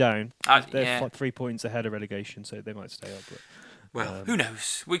they go down. They're 3 points ahead of relegation, so they might stay up. But well, who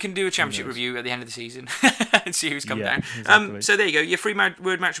knows? We can do a championship review at the end of the season and see who's come down. Exactly. So there you go. Your free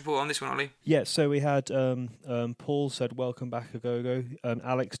word match report on this one, Ollie. Yeah, so we had Paul said, welcome back, Agogo.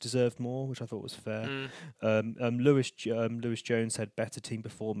 Alex deserved more, which I thought was fair. Lewis Jones said better team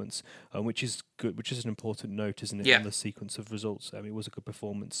performance, which is good, which is an important note, isn't it, in the sequence of results. It was a good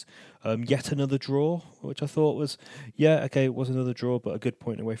performance. Yet another draw, which I thought was, it was another draw, but a good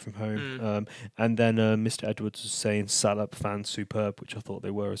point away from home. And then Mr. Edwards was saying Salop fans superb, which I thought they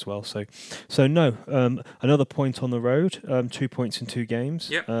were as well. So no, another point on the road, 2 points in 2 games.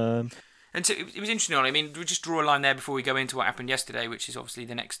 Yep. And so it was interesting, Ollie. I mean, we'll just draw a line there before we go into what happened yesterday, which is obviously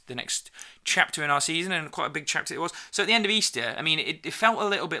the next chapter in our season, and quite a big chapter it was. So at the end of Easter, I mean, it felt a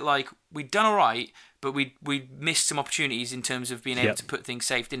little bit like we'd done all right, but we missed some opportunities in terms of being able to put things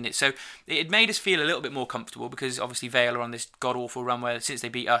safe, didn't it? So it made us feel a little bit more comfortable because obviously Vale are on this god-awful run where since they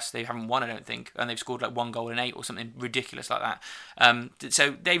beat us, they haven't won, I don't think, and they've scored like 1 goal in 8 or something ridiculous like that.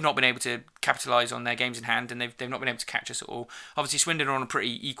 So they've not been able to capitalise on their games in hand, and they've not been able to catch us at all. Obviously Swindon are on a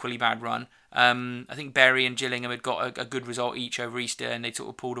pretty equally bad run. I think Bury and Gillingham had got a good result each over Easter, and they sort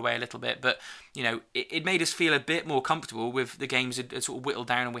of pulled away a little bit. But it made us feel a bit more comfortable with the games had sort of whittled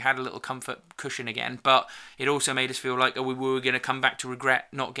down, and we had a little comfort cushion again. But it also made us feel like we were going to come back to regret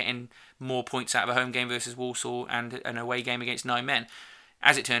not getting more points out of a home game versus Walsall and an away game against 9 Men.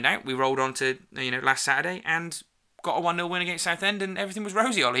 As it turned out, we rolled on to last Saturday and got a 1-0 win against Southend, and everything was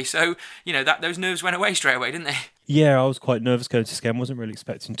rosy, Ollie. So those nerves went away straight away, didn't they? Yeah, I was quite nervous going to this game. Wasn't really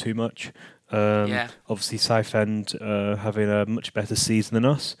expecting too much. Obviously, Southend having a much better season than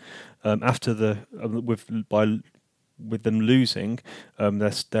us. After with them losing,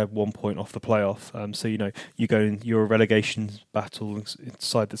 they're 1 point off the playoff. So you're a relegation battle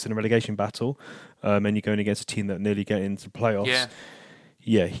side that's in a relegation battle, and you're going against a team that nearly get into the playoffs.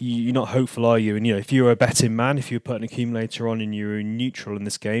 Yeah, you're not hopeful, are you? And if you were a betting man, if you were putting an accumulator on and you were neutral in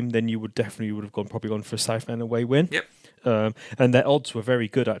this game, then you would have probably gone for a Southend away win. Yep. And their odds were very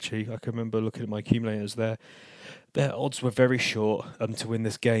good, actually. I can remember looking at my accumulators there. Their odds were very short to win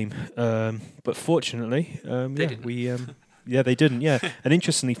this game. But fortunately, they didn't. They didn't. Yeah. And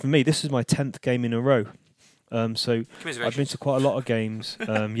interestingly for me, this is my 10th game in a row. So I've been to quite a lot of games.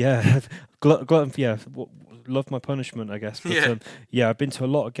 Love my punishment, I guess. But I've been to a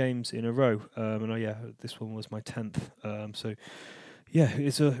lot of games in a row. This one was my 10th. So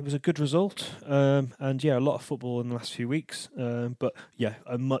it was a good result. And a lot of football in the last few weeks. But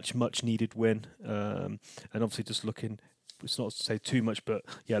a much needed win. And obviously just looking. It's not to say too much, but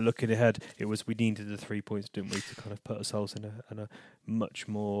looking ahead, we needed the 3 points, didn't we, to kind of put ourselves in a much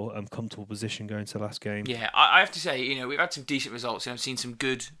more comfortable position going to the last game. Yeah, I have to say, we've had some decent results, and I've seen some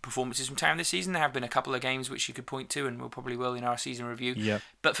good performances from Town this season. There have been a couple of games which you could point to, and we'll probably will in our season review. Yeah.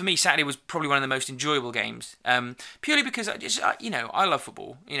 But for me, Saturday was probably one of the most enjoyable games, purely because I love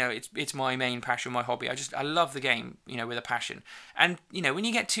football. It's my main passion, my hobby. I love the game, with a passion. And when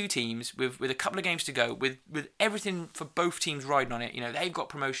you get two teams with a couple of games to go, with everything for both teams riding on it, they've got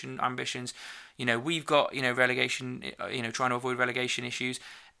promotion ambitions. We've got relegation, trying to avoid relegation issues,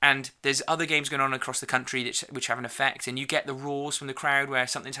 and there's other games going on across the country which have an effect, and you get the roars from the crowd where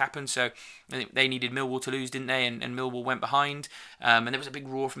something's happened. So I think they needed Millwall to lose, didn't they? And Millwall went behind, and there was a big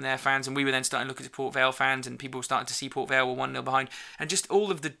roar from their fans, and we were then starting to look at Port Vale fans, and people were starting to see Port Vale were 1-0 behind, and just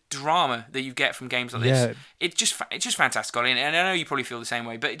all of the drama that you get from games like this, it's just fantastic, Ollie. And I know you probably feel the same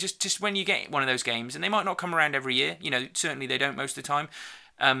way, but just when you get one of those games, and they might not come around every year, certainly they don't most of the time.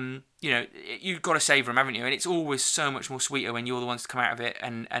 You've got to savour them, haven't you? And it's always so much more sweeter when you're the ones to come out of it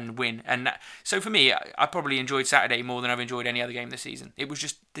and win. And so for me, I probably enjoyed Saturday more than I've enjoyed any other game this season. It was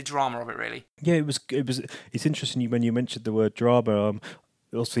just the drama of it, really. Yeah, it was. It's interesting when you mentioned the word drama.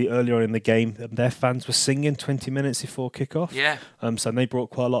 Obviously, earlier on in the game, their fans were singing 20 minutes before kickoff. Yeah. So they brought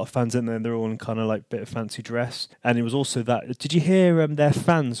quite a lot of fans in there, and they're all in kind of like bit of fancy dress. And it was also that. Did you hear their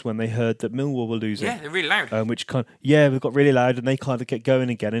fans when they heard that Millwall were losing? Yeah, they're really loud. We got really loud, and they kind of get going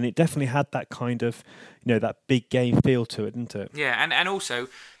again. And it definitely had that kind of, that big game feel to it, didn't it? Yeah, and also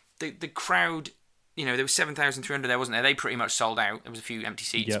the crowd. There was 7,300 there, wasn't there? They pretty much sold out. There was a few empty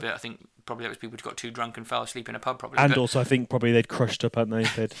seats, but I think probably that was people who got too drunk and fell asleep in a pub, probably. And also, I think probably they'd crushed up, hadn't they?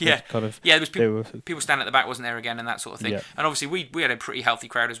 There was people standing at the back, wasn't there, again, and that sort of thing. Yeah. And obviously, we had a pretty healthy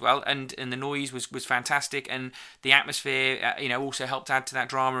crowd as well, and the noise was fantastic, and the atmosphere, also helped add to that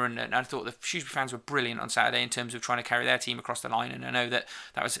drama. And I thought the Shrewsbury fans were brilliant on Saturday in terms of trying to carry their team across the line, and I know that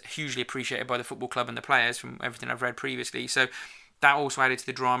was hugely appreciated by the football club and the players from everything I've read previously. So that also added to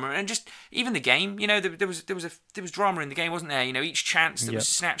the drama, and just even the game. There was drama in the game, wasn't there? Each chance that was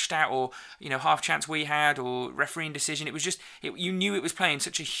snatched out, or half chance we had, or refereeing decision. It was just you knew it was playing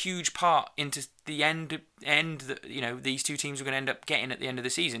such a huge part into the end that these two teams were going to end up getting at the end of the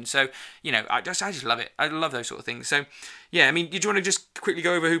season. So I just love it. I love those sort of things. So yeah, I mean, do you want to just quickly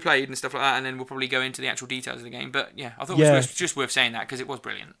go over who played and stuff like that, and then we'll probably go into the actual details of the game? But yeah, I thought it was just worth saying that because it was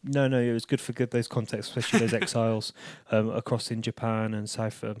brilliant. No, it was good for those contexts, especially those exiles across in Japan and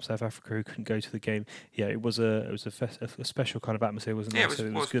South Africa who couldn't go to the game. Yeah, it was a special kind of atmosphere, wasn't it? Yeah,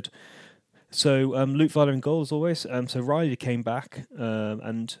 it was good. So Luke Weiler in goal as always. So Riley came back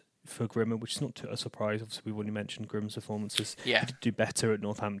and for Grimmer, which is not a surprise. Obviously, we've already mentioned Grimmer's performances. Yeah. He did do better at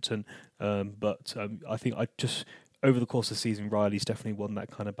Northampton, but I think over the course of the season, Riley's definitely won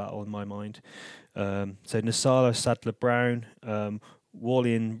that kind of battle in my mind. So Nasala, Sadler, Brown,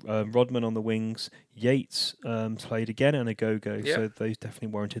 Worley and Rodman on the wings. Yates played again and Agogo, so those definitely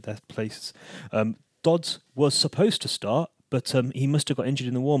warranted their places. Dodds was supposed to start, but he must have got injured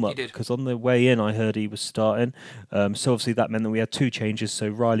in the warm-up because on the way in I heard he was starting. So obviously that meant that we had two changes, so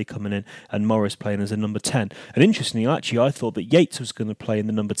Riley coming in and Morris playing as a number 10. And interestingly, actually, I thought that Yates was going to play in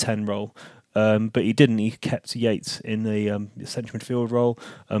the number 10 role. but he didn't. He kept Yates in the central midfield role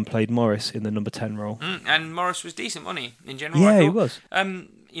and played Morris in the number 10 role. And Morris was decent, wasn't he, in general? Yeah, he was.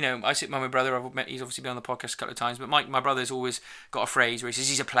 I sit by my brother. He's obviously been on the podcast a couple of times, but my brother's always got a phrase where he says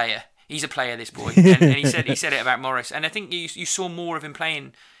he's a player. He's a player, this boy. And he said it about Morris. And I think you saw more of him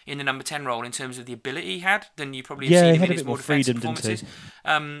playing in the number 10 role in terms of the ability he had than you probably have seen him in his more defensive performances.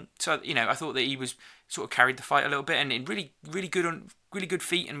 I thought that he was sort of carried the fight a little bit and in really good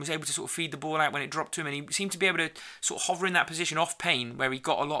feet and was able to sort of feed the ball out when it dropped to him, and he seemed to be able to sort of hover in that position off Payne where he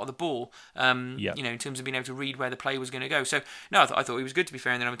got a lot of the ball, in terms of being able to read where the play was going to go. So no, I thought he was good, to be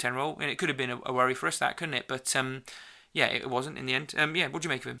fair, in the number 10 role, and it could have been a worry for us, that, couldn't it? But yeah, it wasn't in the end. What do you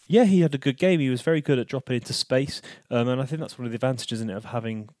make of him? Yeah, he had a good game. He was very good at dropping into space, and I think that's one of the advantages, isn't it, of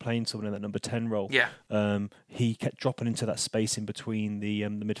playing someone in that number 10 role. Yeah. He kept dropping into that space in between the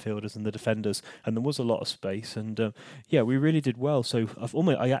midfielders and the defenders, and there was a lot of space. And we really did well. So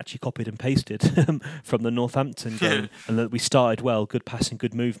I actually copied and pasted from the Northampton game, and that we started well, good passing,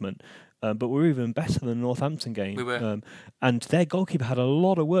 good movement. But we were even better than the Northampton game. We were. And their goalkeeper had a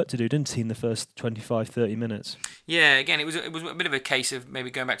lot of work to do, didn't he, in the first 25, 30 minutes? Yeah, again, it was a bit of a case of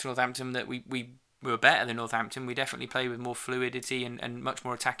maybe going back to Northampton that we were better than Northampton. We definitely played with more fluidity and much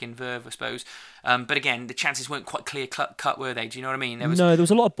more attacking verve, I suppose. But again, the chances weren't quite clear cut, were they? Do you know what I mean? There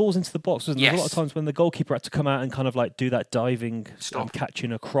was a lot of balls into the box, wasn't there? There was a lot of times when the goalkeeper had to come out and kind of like do that diving,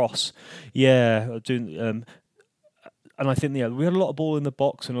 catching a cross. Yeah, doing... And I think, we had a lot of ball in the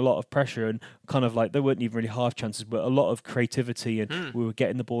box and a lot of pressure, and kind of like there weren't even really half chances, but a lot of creativity, and we were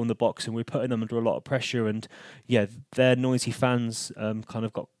getting the ball in the box and we were putting them under a lot of pressure. And their noisy fans kind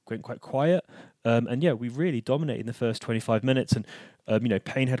of went quite quiet. We really dominated in the first 25 minutes. And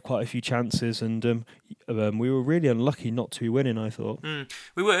Payne had quite a few chances, and we were really unlucky not to be winning, I thought.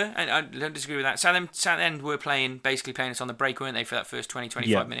 We were, and I don't disagree with that. Southend were basically playing us on the break, weren't they, for that first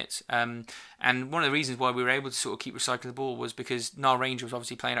 20-25 minutes? And one of the reasons why we were able to sort of keep recycling the ball was because Niall Ranger was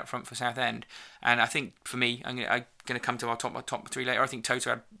obviously playing up front for Southend. And I think, for me, I'm going to come to our top three later. I think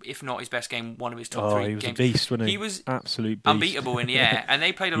Toto had, if not his best game, one of his top three games. He was a beast, wasn't he? He was absolute beast. Unbeatable in the air. And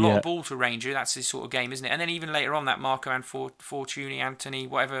they played a lot of ball to Ranger. That's his sort of game, isn't it? And then even later on, that Marco and Fortuny, Anthony,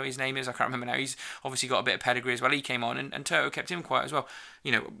 whatever his name is, I can't remember now. He's obviously got a bit of pedigree as well. He came on, and Toto kept him quiet as well.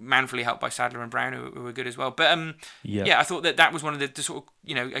 Manfully helped by Sadler and Brown, who were good as well. But I thought that was one of the sort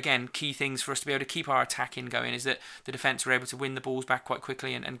of, again, key things for us to be able to keep our attacking going, is that the defence were able to win the balls back quite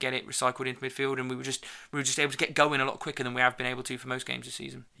quickly and get it recycled into midfield, and we were just able to get going a lot quicker than we have been able to for most games this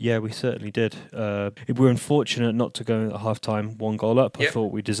season. Yeah, we certainly did. We were unfortunate not to go at half-time 1 goal up. I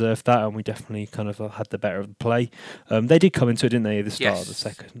thought we deserved that, and we definitely kind of had the better of the play. They did come into it, didn't they, at the start of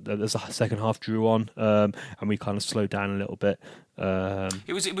the second half drew on, and we kind of slowed down a little bit.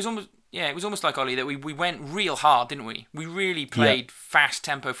 It was almost like, Ollie, that we went real hard, didn't we? We really played fast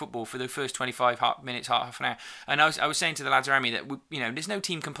tempo football for the first 25 minutes, half an hour. And I was saying to the lads around me that there's no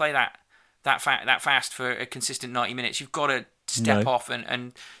team can play that fast for a consistent 90 minutes. You've got to step off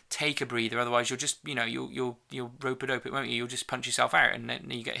and take a breather, otherwise you'll just you'll rope-a-dope it, won't you? You'll just punch yourself out and then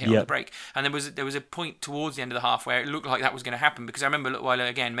you get hit on the break. And there was a point towards the end of the half where it looked like that was going to happen, because I remember Leutwiler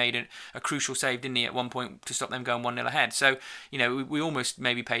again made a crucial save, didn't he, at one point to stop them going 1-0 ahead. So we almost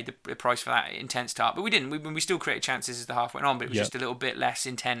maybe paid the price for that intense start, but we didn't. We still created chances as the half went on, but it was just a little bit less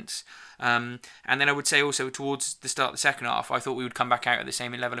intense. And then I would say also towards the start of the second half, I thought we would come back out at the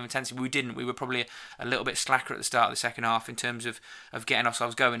same level of intensity. We didn't. We were probably a little bit slacker at the start of the second half in terms of getting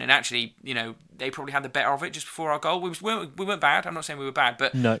ourselves going. And actually, they probably had the better of it just before our goal. We weren't bad. I'm not saying we were bad,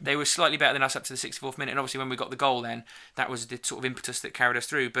 but they were slightly better than us up to the 64th minute. And obviously, when we got the goal, then that was the sort of impetus that carried us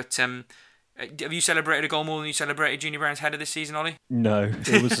through. But have you celebrated a goal more than you celebrated Junior Brown's header this season, Ollie? No,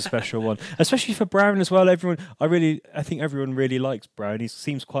 it was a special one, especially for Brown as well. I think everyone really likes Brown. He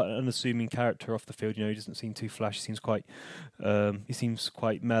seems quite an unassuming character off the field. He doesn't seem too flash. He seems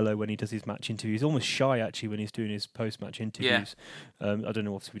quite mellow when he does his match interviews. He's almost shy actually when he's doing his post-match interviews. I don't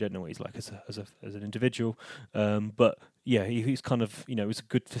know. Obviously, we don't know what he's like as an individual, but. Yeah, he's kind of, it was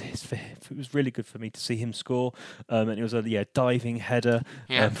it was really good for me to see him score, and it was a diving header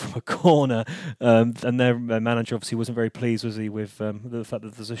from a corner, and their manager obviously wasn't very pleased, was he, with the fact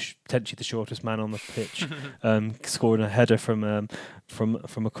that there's potentially the shortest man on the pitch scoring a header from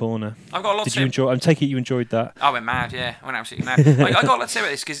a corner. I've got a lot Did you enjoy? I'm taking it you enjoyed that. I went mad, I went absolutely mad. I got a lot to say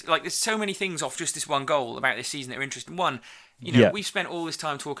about this because there's so many things off just this one goal about this season that are interesting. One. We've spent all this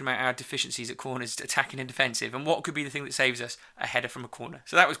time talking about our deficiencies at corners, attacking and defensive, and what could be the thing that saves us? A header from a corner.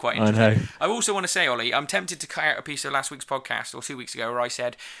 So that was quite interesting. I also want to say, Ollie, I'm tempted to cut out a piece of last week's podcast, or 2 weeks ago, where I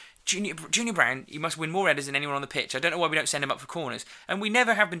said, Junior Brown, you must win more headers than anyone on the pitch. I don't know why we don't send him up for corners. And we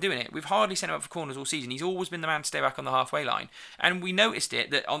never have been doing it. We've hardly sent him up for corners all season. He's always been the man to stay back on the halfway line. And we noticed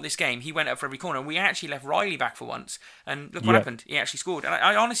it that on this game, he went up for every corner. And we actually left Riley back for once. And look what happened. He actually scored. And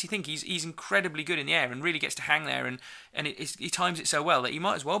I honestly think he's incredibly good in the air and really gets to hang there. And he times it so well that he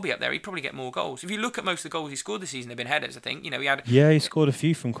might as well be up there. He'd probably get more goals. If you look at most of the goals he scored this season, they've been headers, I think. He scored a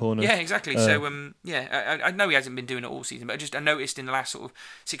few from corners. Yeah, exactly. I know he hasn't been doing it all season, but I noticed in the last sort of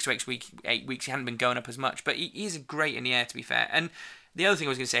 6 to 8 weeks he hadn't been going up as much, but he is great in the air, to be fair. And the other thing I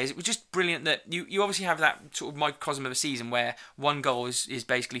was going to say is it was just brilliant that you obviously have that sort of microcosm of a season where one goal is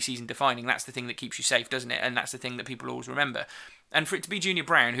basically season defining. That's the thing that keeps you safe, doesn't it? And that's the thing that people always remember. And for it to be Junior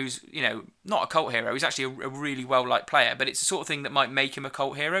Brown, who's, not a cult hero, he's actually a really well-liked player, but it's the sort of thing that might make him a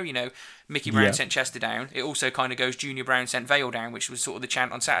cult hero. Mickey Brown sent Chester down. It also kind of goes Junior Brown sent Vale down, which was sort of the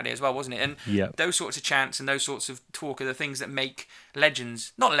chant on Saturday as well, wasn't it? And those sorts of chants and those sorts of talk are the things that make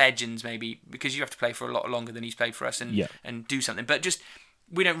legends, not legends maybe, because you have to play for a lot longer than he's played for us and do something, but just...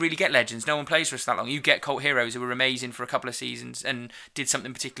 We don't really get legends. No one plays for us that long. You get cult heroes who were amazing for a couple of seasons and did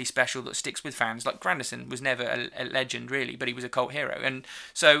something particularly special that sticks with fans. Like Granderson was never a legend, really, but he was a cult hero. And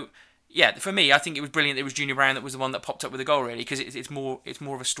so, for me, I think it was brilliant that it was Junior Brown that was the one that popped up with a goal, really, because it's more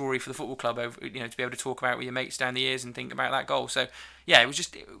of a story for the football club, to be able to talk about with your mates down the years and think about that goal. So, it was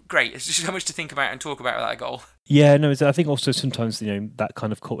just great. It's just so much to think about and talk about with that goal. Yeah, no, I think also sometimes, that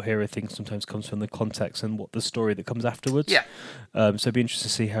kind of cult hero thing sometimes comes from the context and what the story that comes afterwards. Yeah. So it'd be interesting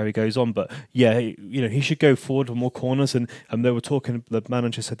to see how he goes on. But he should go forward with more corners. And they were talking, the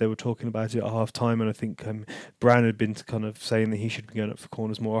manager said they were talking about it at half time. And I think Brown had been kind of saying that he should be going up for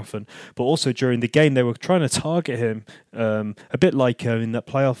corners more often. But also during the game, they were trying to target him a bit like in that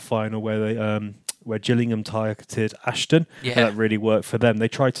playoff final where they... where Gillingham targeted Ashton. Yeah. And that really worked for them. They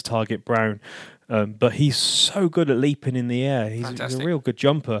tried to target Brown, but he's so good at leaping in the air. He's a real good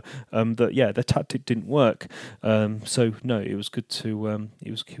jumper. The tactic didn't work. It was good to. It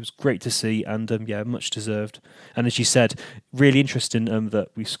was great to see, and much deserved. And as you said, really interesting that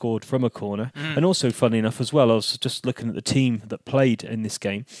we scored from a corner, and also funny enough as well. I was just looking at the team that played in this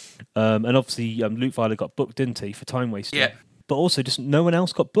game, and obviously Luke Viola got booked, didn't he, for time wasting? Yeah. But also just no one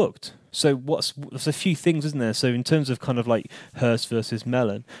else got booked. So there's a few things, isn't there? So in terms of kind of like Hurst versus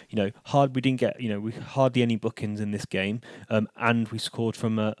Mellon, we didn't get, we hardly any bookings in this game, and we scored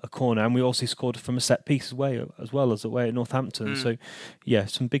from a corner, and we also scored from a set piece as well as away at Northampton. So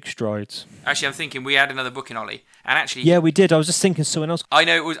some big strides. Actually, I'm thinking we had another booking, Ollie, and actually we did. I was just thinking someone else. I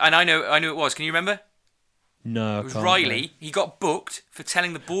know it was, and I knew it was. Can you remember? No, it was Riley. Know. He got booked for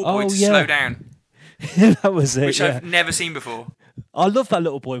telling the ball boy to slow down. That was it. Which I've never seen before. I love that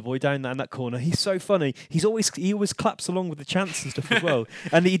little boy down there in that corner. He's so funny. He always claps along with the chants and stuff as well.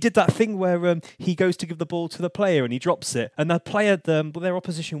 And he did that thing where he goes to give the ball to the player and he drops it. And the player, their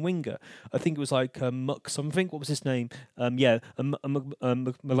opposition winger, I think it was like Muck something. What was his name? McLaughlin.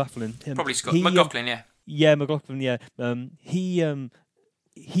 Probably Scott. McLaughlin, yeah. Yeah, McLaughlin. Yeah.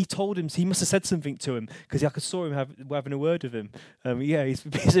 He told him, he must have said something to him because I saw him having a word with him.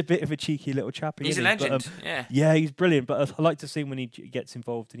 He's a bit of a cheeky little chap. He's a legend, Yeah, he's brilliant. But I like to see him when he gets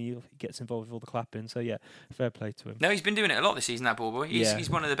involved and he gets involved with all the clapping. So fair play to him. No, he's been doing it a lot this season, that ball boy. He's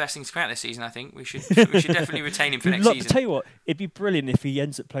one of the best things to come out this season, I think. We should definitely retain him for next season. Tell you what, it'd be brilliant if he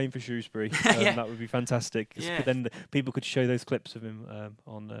ends up playing for Shrewsbury. That would be fantastic. Yeah. Then people could show those clips of him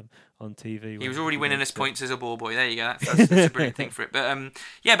on TV. He was already winning us points as a ball boy. There you go. That's a brilliant thing for it. But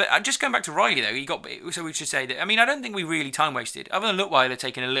just going back to Riley though, so we should say that. I mean, I don't think we really time wasted, other than Lutweiler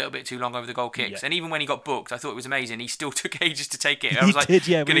taking a little bit too long over the goal kicks. And even when he got booked, I thought it was amazing. He still took ages to take it. I was going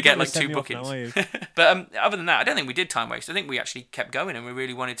to get like 2 bookings. But other than that, I don't think we did time waste. I think we actually kept going and we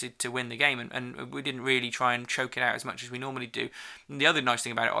really wanted to win the game, and we didn't really try and choke it out as much as we normally do. And the other nice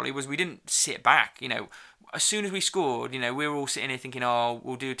thing about it, Ollie, was we didn't sit back. As soon as we scored, we were all sitting here thinking,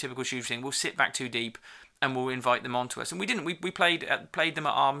 we'll do a typical Shrewsbury thing. We'll sit back too deep and we'll invite them onto us. And we didn't. We played them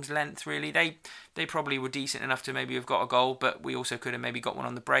at arm's length, really. They probably were decent enough to maybe have got a goal, but we also could have maybe got one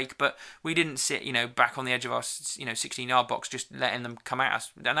on the break. But we didn't sit, back on the edge of our, 16-yard box, just letting them come at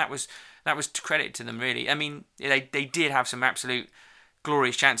us. And that was to credit to them, really. I mean, they did have some absolute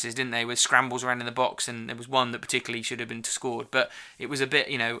glorious chances, didn't they, with scrambles around in the box, and there was one that particularly should have been scored, but it was a bit,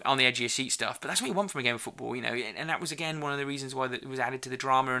 on the edge of your seat stuff. But that's what you want from a game of football, and that was again one of the reasons why it was added to the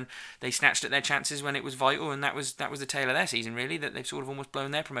drama, and they snatched at their chances when it was vital, and that was the tail of their season, really, that they've sort of almost blown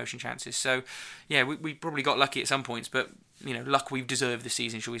their promotion chances. So we probably got lucky at some points, but luck we've deserved this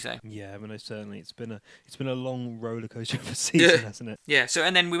season, shall we say? Yeah, I mean, certainly it's been a long roller coaster of a season, hasn't it? Yeah. So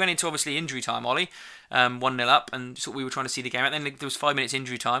and then we went into obviously injury time, Ollie, 1-0 up, and so we were trying to see the game out. Then there was 5 minutes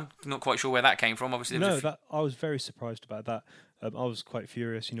injury time. Not quite sure where that came from. Obviously, I was very surprised about that. I was quite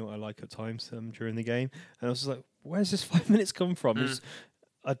furious. You know what I like at times during the game, and I was just like, "Where's this 5 minutes come from?"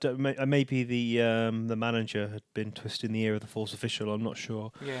 I don't. Maybe the manager had been twisting the ear of the fourth official. I'm not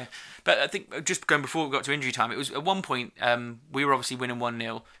sure. Yeah, but I think just going before we got to injury time, it was at one point we were obviously winning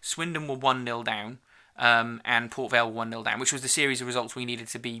 1-0. Swindon were 1-0 down, and Port Vale 1-0 down, which was the series of results we needed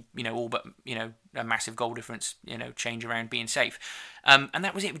to be, all but a massive goal difference, change around being safe. And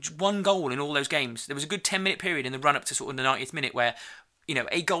that was it. One goal in all those games. There was a good 10-minute period in the run up to sort of the 90th minute where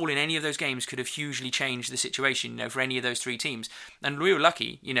a goal in any of those games could have hugely changed the situation, for any of those three teams. And we were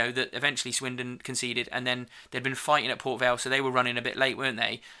lucky, that eventually Swindon conceded, and then they'd been fighting at Port Vale, so they were running a bit late, weren't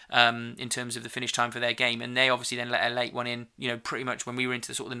they, in terms of the finish time for their game. And they obviously then let a late one in, pretty much when we were into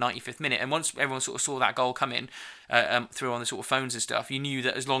the sort of the 95th minute. And once everyone sort of saw that goal come in, through on the sort of phones and stuff, you knew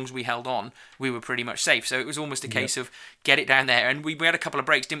that as long as we held on, we were pretty much safe. So it was almost a case of get it down there. And we had a couple of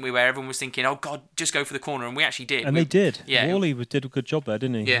breaks, didn't we, where everyone was thinking, oh God, just go for the corner, and we actually did. And they did. Yeah, Wally did a good job there,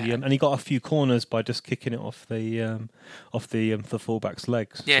 didn't he? Yeah. And he got a few corners by just kicking it off the fullback's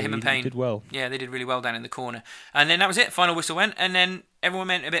legs. Yeah, so him and Payne he did well. Yeah, they did really well down in the corner. And then that was it. Final whistle went, and then everyone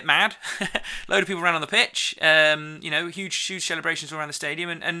went a bit mad. Load of people ran on the pitch. Huge celebrations all around the stadium,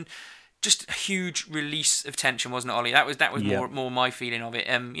 and just a huge release of tension, wasn't it, Ollie? That was more my feeling of it.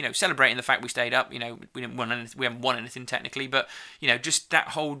 Celebrating the fact we stayed up. We haven't won anything technically, but just that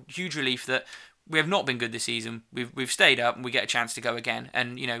whole huge relief that we have not been good this season. We've stayed up, and we get a chance to go again.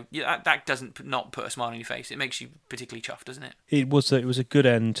 And that doesn't not put a smile on your face. It makes you particularly chuffed, doesn't it? It was a good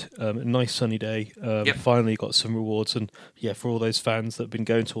end. A nice sunny day. Finally got some rewards, and for all those fans that have been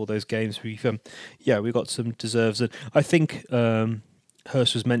going to all those games, we got some deserves. And I think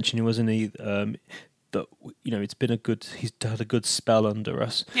Hurst was mentioning, wasn't he, that it's been he's had a good spell under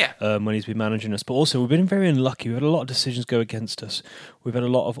us when he's been managing us, but also we've been very unlucky. We've had a lot of decisions go against us. We've had a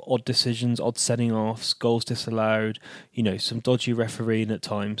lot of odd decisions, odd setting offs, goals disallowed, some dodgy refereeing at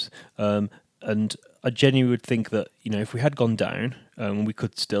times, and I genuinely would think that if we had gone down, we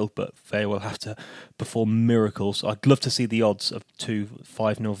could still, but Vale will have to perform miracles. I'd love to see the odds of 2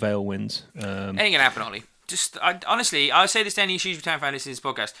 5-0 Vale wins. Anything can happen, Ollie. Honestly, I say this to any Shrewsbury Town fan listening to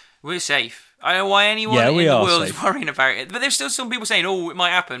this podcast. We're safe. I don't know why anyone in the world is worrying about it. But there's still some people saying, it might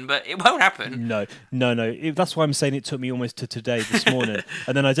happen, but it won't happen. No. That's why I'm saying it took me almost to today, this morning.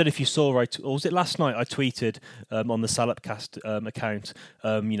 And then I don't know if you saw, or was it last night, I tweeted on the Salopcast account,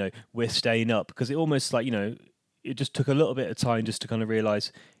 we're staying up. Because it almost it just took a little bit of time just to kind of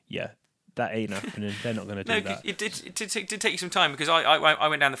realise, that ain't happening. They're not going to do that. It did take you some time, because I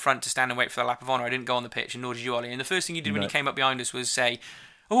went down the front to stand and wait for the lap of honour. I didn't go on the pitch, and nor did you, Ollie. And the first thing you did when you came up behind us was say,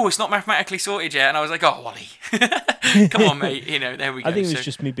 "Oh, it's not mathematically sorted yet." And I was like, "Oh, Ollie, come on, mate." There we go. I think it was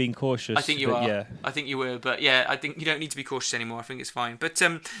just me being cautious. I think you are. Yeah. I think you were, but I think you don't need to be cautious anymore. I think it's fine. But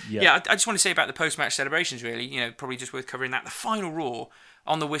I just want to say about the post-match celebrations. Really, probably just worth covering that. The final roar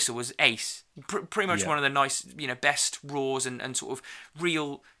on the whistle was ace. Pretty much one of the nice, best roars and sort of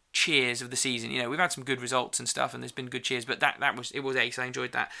real cheers of the season. We've had some good results and stuff, and there's been good cheers, but it was ace. I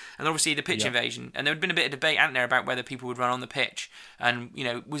enjoyed that. And obviously the pitch invasion, and there had been a bit of debate, hadn't there, about whether people would run on the pitch, and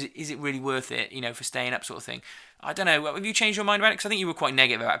is it really worth it, for staying up, sort of thing. I don't know. Have you changed your mind about it? Because I think you were quite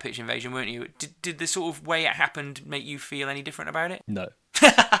negative about pitch invasion, weren't you? Did the sort of way it happened make you feel any different about it? No.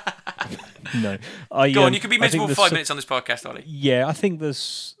 No. Go on, you could be miserable for 5 minutes on this podcast, Ollie. Yeah, I think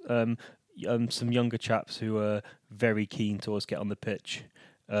there's some younger chaps who are very keen to always get on the pitch.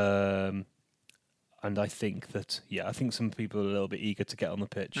 And I think that, I think some people are a little bit eager to get on the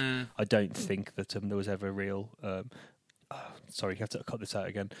pitch. I don't think that there was ever a real... sorry, you have to cut this out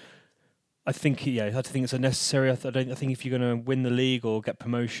again. I think, I think it's unnecessary. I think if you're going to win the league or get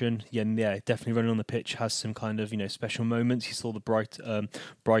promotion, definitely running on the pitch has some kind of, special moments. You saw the Brighton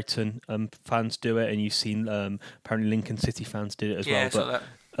fans do it, and you've seen apparently Lincoln City fans did it as well.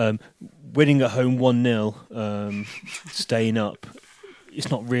 But winning at home 1-0, staying up, it's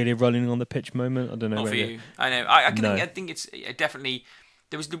not really a running on the pitch moment. I don't know. Not for you. I know. I think it's definitely...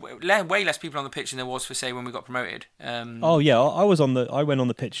 There was way less people on the pitch than there was for, say, when we got promoted. I went on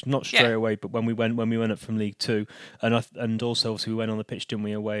the pitch not straight away, but when we went up from League Two, and also obviously we went on the pitch, didn't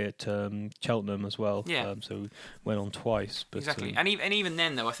we, away at Cheltenham as well? Yeah. So we went on twice. But, exactly. And even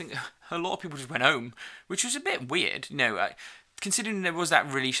then, though, I think a lot of people just went home, which was a bit weird. Considering there was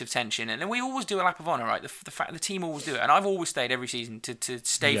that release of tension, and then we always do a lap of honour, right? The fact the team always do it, and I've always stayed every season to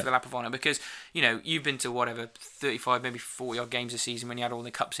stay for the lap of honour, because you've been to whatever 35, maybe 40 odd games a season when you had all the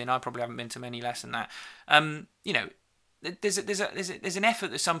cups in. I probably haven't been to many less than that. there's an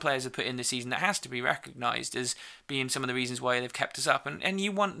effort that some players have put in this season that has to be recognised as being some of the reasons why they've kept us up. And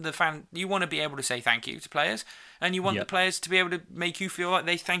you want you want to be able to say thank you to players, and you want the players to be able to make you feel like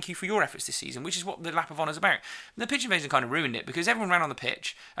they thank you for your efforts this season, which is what the Lap of Honour is about. The pitch invasion kind of ruined it because everyone ran on the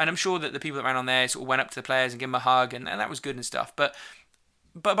pitch, and I'm sure that the people that ran on there sort of went up to the players and gave them a hug, and that was good and stuff. But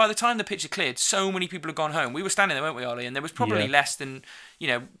by the time the pitch had cleared, so many people had gone home. We were standing there, weren't we, Ollie? And there was probably less than,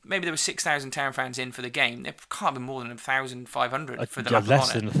 maybe there were 6,000 Town fans in for the game. There can't be more than 1,500 for the Lap of Honour.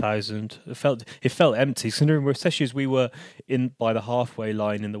 Less than 1,000. It felt empty, especially as we were in by the halfway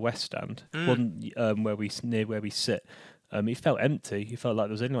line in the West Stand, where we sit. It felt empty. It felt like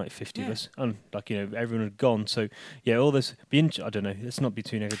there was only like 50 of us, and everyone had gone. So all this. I don't know. Let's not be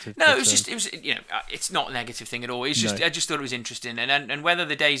too negative. No, it's not a negative thing at all. It's just I just thought it was interesting, and whether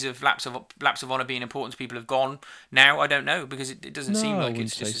the days of laps of honour being important to people have gone now, I don't know, because it doesn't seem like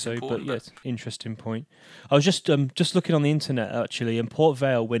it's just as important. But interesting point. I was just looking on the internet actually, and Port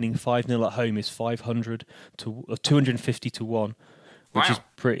Vale winning 5-0 at home is 500 to 250 to 1. Which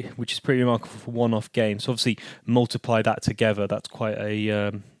is pretty remarkable for one-off game. So obviously multiply that together. That's quite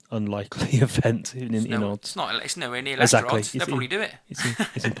a unlikely event in odds. It's nowhere near Leicester odds. They'll probably do it.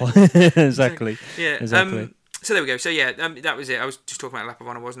 It's impossible. Exactly. Yeah. Exactly. So there we go. So that was it. I was just talking about Lap of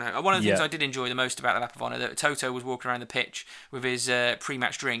Honour, wasn't I? One of the things I did enjoy the most about the Lap of Honour, that Toto was walking around the pitch with his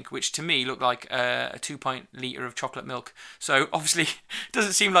pre-match drink, which to me looked like a 2-pint litre of chocolate milk. So obviously, it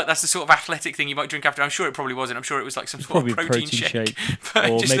doesn't seem like that's the sort of athletic thing you might drink after. I'm sure it probably wasn't. I'm sure it was like some sort of protein shake.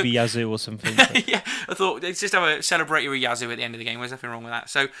 Or maybe Yazoo or something. Yeah, I thought let's just have a celebratory Yazoo at the end of the game. There's nothing wrong with that.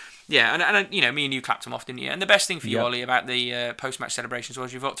 So yeah, and me and you clapped him off, didn't you? And the best thing for you, Ollie, about the post-match celebrations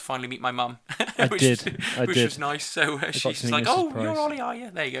was you got to finally meet my mum. Which was nice. So she's like, you're Ollie, are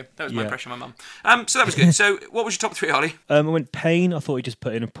you? There you go. That was my impression of my mum. So that was good. So what was your top 3, Ollie? I went Payne. I thought he just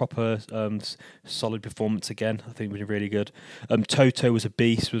put in a proper solid performance again. I think he was really good. Toto was a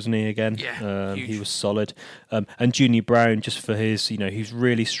beast, wasn't he, again? Yeah, he was solid. And Junior Brown, just for his, he's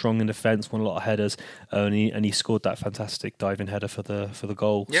really strong in defence, won a lot of headers, and he scored that fantastic diving header for the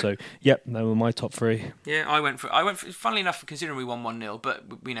goal. Yep. So they were my top 3. Yeah, I went for funnily enough, considering we won 1-0,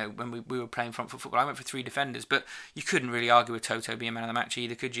 but when we were playing front foot football, I went for 3 defenders, but you couldn't really argue with Toto being man of the match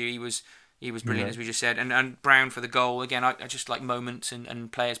either, could you? He was brilliant, as we just said, and Brown for the goal. Again, I just like moments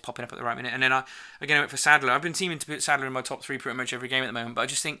and players popping up at the right minute. And then I went for Sadler. I've been seeming to put Sadler in my top 3 pretty much every game at the moment, but I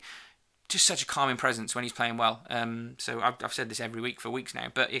just think just such a calming presence when he's playing well. So I've said this every week for weeks now,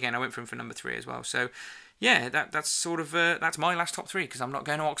 but again, I went for him for number 3 as well. So yeah, that's sort of that's my last top 3, because I'm not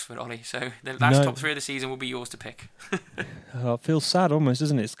going to Oxford, Ollie. So the last top 3 of the season will be yours to pick. It feels sad almost,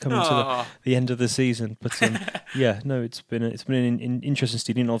 doesn't it? It's coming to the end of the season, but it's been an interesting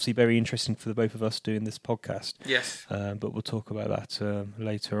season. Obviously, very interesting for the both of us doing this podcast. Yes, but we'll talk about that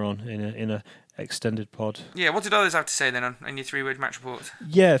later on in a extended pod. Yeah, what did others have to say then on your 3-word match report?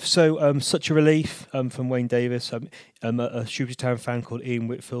 Yeah, so such a relief from Wayne Davis. A Shrewsbury Town fan called Ian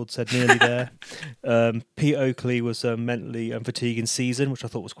Whitfield said nearly there. Pete Oakley was mentally fatiguing season, which I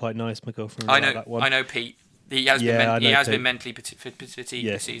thought was quite nice. My girlfriend really liked that one. I know Pete. He has been mentally fatigued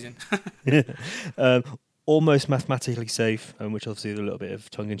this season. Almost mathematically safe, which obviously is a little bit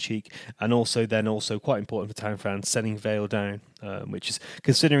of tongue-in-cheek, and also quite important for Town fans, sending Vale down, which is,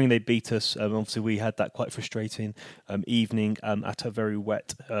 considering they beat us, obviously we had that quite frustrating evening at a very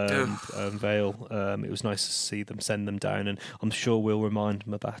wet Vale. It was nice to see them send them down, and I'm sure we'll remind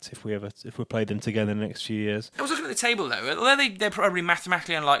them of that if we play them together in the next few years. I was looking at the table though, although they're probably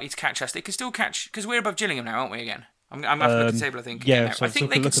mathematically unlikely to catch us, they can still catch, because we're above Gillingham now, aren't we, again? I'm having a look at the table, I think. Yeah, so I think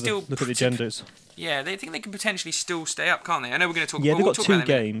they can still look at the agendas. Yeah, they think they can potentially still stay up, can't they? I know we're going to talk. Yeah, they've got talk 2 about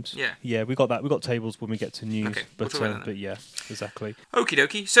games. Yeah, we got that. We got tables when we get to news. Okay, but yeah, exactly. Okie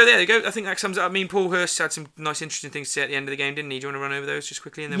dokie. So there you go. I think that sums it up. I mean, Paul Hurst had some nice, interesting things to say at the end of the game, didn't he? Do you want to run over those just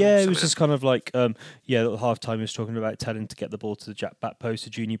quickly? And then it was just kind of like at half time he was talking about telling to get the ball to the back post to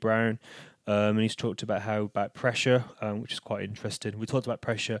Junior Brown. And he's talked about pressure, which is quite interesting. We talked about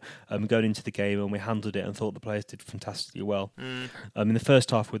pressure going into the game, and we handled it and thought the players did fantastically well. In the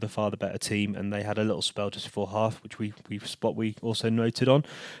first half, we're the far the better team, and they had a little spell just before half, which we also noted on.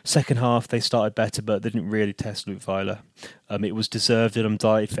 Second half, they started better, but they didn't really test Luke Weiler. It was deserved and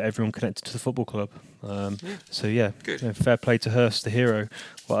undied for everyone connected to the football club. So yeah, good. Fair play to Hurst, the hero.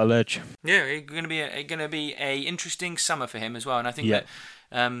 What a ledge. Yeah, it's going to be a interesting summer for him as well, and I think that.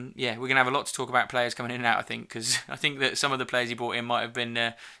 We're going to have a lot to talk about players coming in and out, I think, because I think that some of the players he brought in might have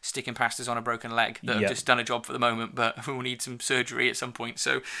been sticking pastors on a broken leg that have just done a job for the moment, but will need some surgery at some point.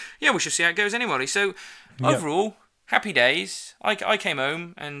 So, yeah, we shall see how it goes anyway. So, overall, happy days. I came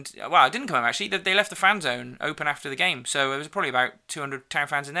home and, well, I didn't come home actually. They left the fan zone open after the game, so there was probably about 200 Town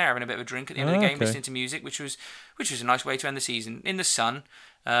fans in there having a bit of a drink at the end of the game, listening to music, which was a nice way to end the season in the sun.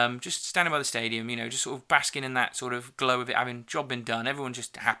 Just standing by the stadium, just sort of basking in that sort of glow of it having job been done. Everyone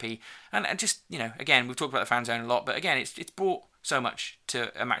just happy, and just again, we've talked about the fan zone a lot, but again, it's brought so much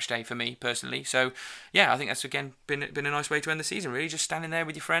to a match day for me personally. So yeah, I think that's again been a nice way to end the season. Really, just standing there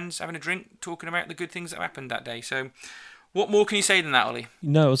with your friends, having a drink, talking about the good things that happened that day. So, what more can you say than that, Ollie?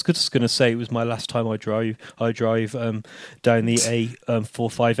 No, I was just going to say it was my last time I drive down the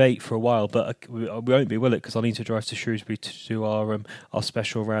A458 for a while, but we won't be, will it? Because I need to drive to Shrewsbury to do our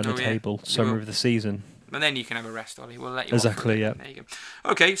special round the table summer of the season. And then you can have a rest, Ollie. We'll let you exactly, yeah. There you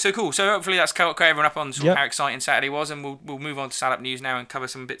go. Okay, so cool. So hopefully that's caught everyone up on sort of how exciting Saturday was, and we'll move on to Salop news now and cover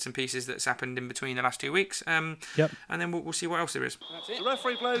some bits and pieces that's happened in between the last 2 weeks. And then we'll see what else there is. The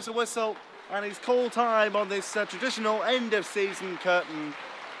referee blows a whistle, and it's call time on this traditional end of season curtain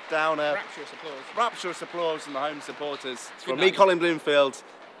downer. Rapturous applause from the home supporters. From me, Colin Bloomfield,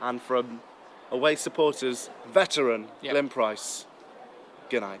 and from away supporters, veteran Glenn Price.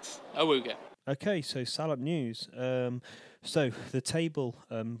 Good night. Awooga. Okay, so Salop news. So the table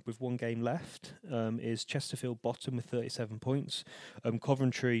with one game left is Chesterfield bottom with 37 points,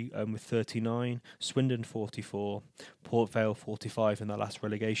 Coventry with 39, Swindon 44, Port Vale 45 in that last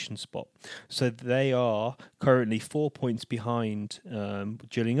relegation spot. So they are currently 4 points behind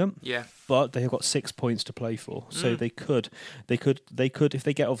Gillingham. Yeah. But they have got 6 points to play for. So they could if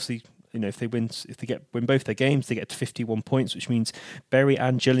they get obviously. If they win both their games, they get to 51 points, which means Bury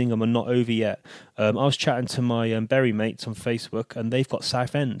and Gillingham are not over yet. I was chatting to my Bury mates on Facebook, and they've got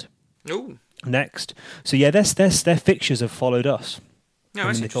Southend next. So yeah, their fixtures have followed us. No,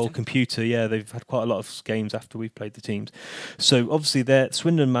 that's the old computer, they've had quite a lot of games after we've played the teams. So obviously their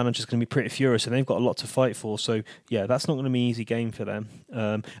Swindon manager's going to be pretty furious, and they've got a lot to fight for. So yeah, that's not going to be an easy game for them.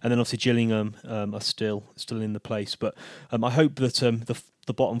 And then obviously Gillingham are still in the place, but I hope that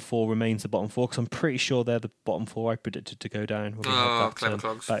the bottom four remains the bottom four, because I'm pretty sure they're the bottom four I predicted to go down when we had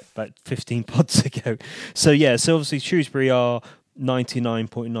that about 15 pods ago. So yeah, obviously Shrewsbury are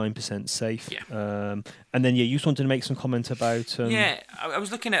 99.9% safe. Yeah. And then you just wanted to make some comment about. I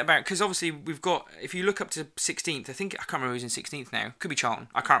was looking at because obviously we've got, if you look up to 16th, I can't remember who's in 16th now. Could be Charlton.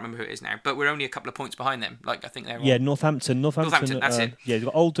 I can't remember who it is now, but we're only a couple of points behind them. Like I think they're Northampton. That's it. Yeah, you've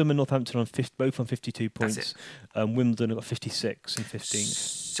got Oldham and Northampton on both on 52 points. Wimbledon have got 56 and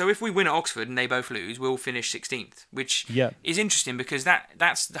 15th. So if we win at Oxford and they both lose, we'll finish 16th, which is interesting because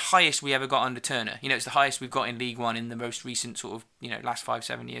that's the highest we ever got under Turner. It's the highest we've got in League One in the most recent sort of last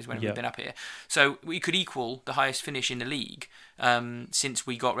 5-7 years when we've been up here. So we could equal the highest finish in the league since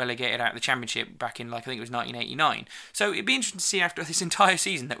we got relegated out of the Championship back in, I think it was 1989. So it'd be interesting to see after this entire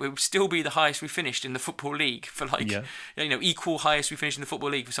season that we would still be the highest we finished in the Football League for equal highest we finished in the Football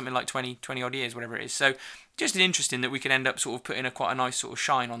League for something like 20 odd years, whatever it is. So just interesting that we could end up sort of putting quite a nice sort of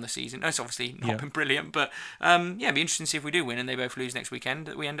shine on the season. It's obviously not been brilliant, but it'd be interesting to see if we do win and they both lose next weekend,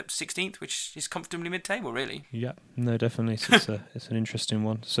 that we end up 16th, which is comfortably mid-table, really. Yeah, no, definitely. It's an interesting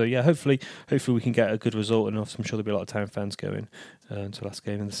one. So yeah, hopefully we can get a good result, and I'm sure there'll be a lot of Town fans going to the last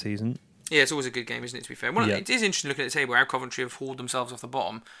game of the season. Yeah, it's always a good game, isn't it, to be fair? It is interesting looking at the table how Coventry have hauled themselves off the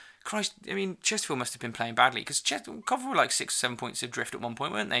bottom. Christ, I mean, Chesterfield must have been playing badly, because Coventry were like 6 or 7 points adrift at one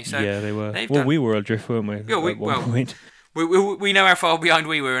point, weren't they? So yeah, they were. We were adrift, weren't we? Yeah, we know how far behind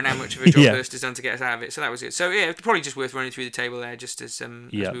we were and how much of a job Hurst has done to get us out of it, so that was it. So yeah, it's probably just worth running through the table there, just as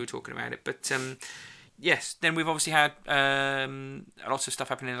we were talking about it. But yes, then we've obviously had lots of stuff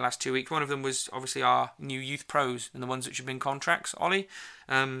happening in the last 2 weeks. One of them was obviously our new youth pros and the ones which have been contracts, Ollie.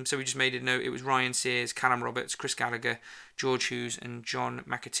 So we just made a note. It was Ryan Sears, Callum Roberts, Chris Gallagher, George Hughes and John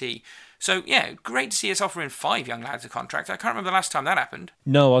McAtee. So yeah, great to see us offering 5 young lads a contract. I can't remember the last time that happened.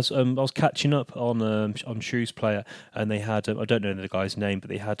 No, I was catching up on Shoes Player, and they had I don't know the guy's name, but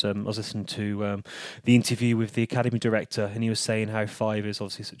they had I was listening to the interview with the academy director, and he was saying how 5 is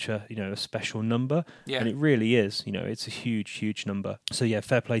obviously such a a special number, and it really is. It's a huge number. So yeah,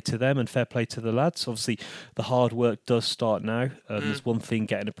 fair play to them and fair play to the lads. Obviously, the hard work does start now. There's one thing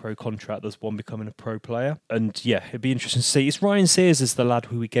getting a pro contract, there's one becoming a pro player, and yeah, it'd be interesting to see. It's Ryan Sears is the lad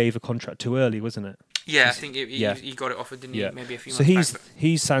who we gave a contract too early, wasn't it? Yeah, I think he got it offered, didn't he? Maybe a few months back. So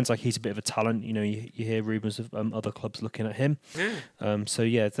he sounds like he's a bit of a talent. You hear rumours of other clubs looking at him. Yeah. So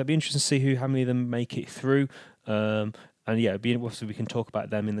yeah, that'd be interesting to see how many of them make it through. And And yeah, obviously we can talk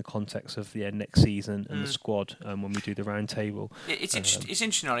about them in the context of the next season and the squad when we do the round table. It's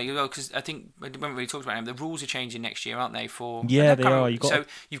interesting, Ollie, as well, because I think we haven't really talked about them. The rules are changing next year, aren't they? Yeah, they are.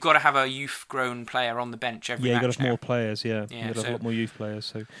 You've got to have a youth-grown player on the bench every match. Yeah, you've got to have now. more players. Yeah, you've got to have a lot more youth players.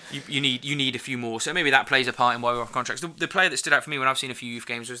 So you need a few more. So maybe that plays a part in why we're off contracts. The player that stood out for me when I've seen a few youth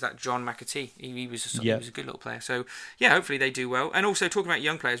games was that John McAtee. He was a good little player. So yeah, hopefully they do well. And also talking about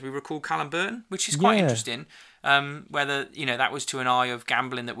young players, we recall Callum Burton, which is quite interesting. Whether that was to an eye of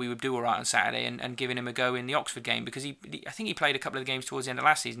gambling that we would do all right on Saturday and giving him a go in the Oxford game, because I think he played a couple of the games towards the end of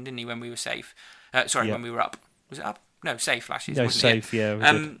last season, didn't he? When we were safe, when we were up. Was it up? No, safe last season. No, safe. Yeah.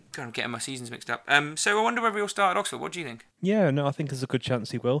 I'm getting my seasons mixed up. So I wonder whether he'll start at Oxford. What do you think? Yeah, no, I think there's a good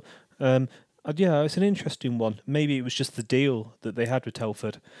chance he will. It's an interesting one. Maybe it was just the deal that they had with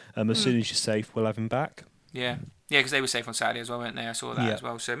Telford. As soon as you're safe, we'll have him back. Yeah. Yeah, because they were safe on Saturday as well, weren't they? I saw that as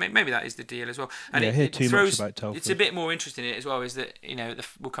well. So maybe that is the deal as well. And I hear too much about Telford. It's a bit more interesting in it as well, is that,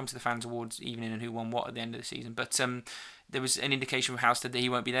 we'll come to the Fans Awards evening and who won what at the end of the season. But there was an indication from Halstead that he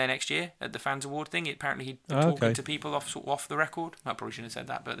won't be there next year at the Fans Award thing. Apparently he'd been talking to people off the record. I probably shouldn't have said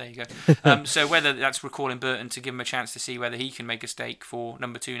that, but there you go. So whether that's recalling Burton to give him a chance to see whether he can make a stake for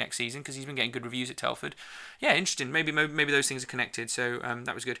number 2 next season, because he's been getting good reviews at Telford. Yeah, interesting. Maybe those things are connected. So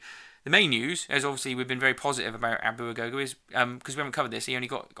that was good. The main news, as obviously we've been very positive about Abu Agogo, is because we haven't covered this. He only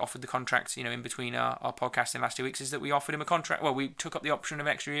got offered the contract, in between our podcast in the last 2 weeks. Is that we offered him a contract? Well, we took up the option of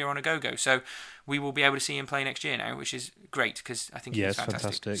extra year on Agogo, so we will be able to see him play next year now, which is great because I think he's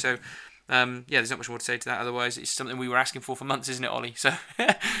fantastic. So, there's not much more to say to that. Otherwise, it's something we were asking for months, isn't it, Ollie? So,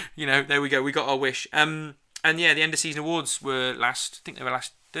 there we go. We got our wish. And yeah, the end of season awards were last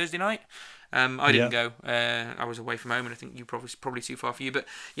Thursday night. I didn't go. I was away from home, and I think you probably too far for you. But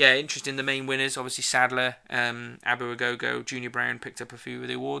yeah, interesting. The main winners, obviously Sadler, Abu Agogo, Junior Brown picked up a few of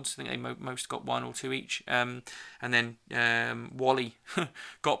the awards. I think they most got 1 or 2 each. And then Wally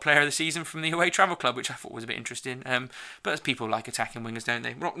got Player of the Season from the Away Travel Club, which I thought was a bit interesting. But people like attacking wingers, don't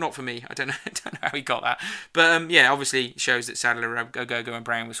they? Not for me. I don't know how he got that. But obviously shows that Sadler, Agogo, and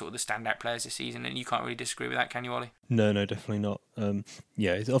Brown were sort of the standout players this season, and you can't really disagree with that, can you, Ollie? No, definitely not.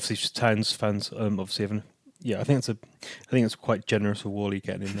 It's obviously just Towns fans obviously having. Yeah, I think it's quite generous of Wally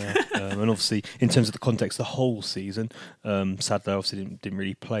getting in there, and obviously in terms of the context, the whole season, Sadler obviously didn't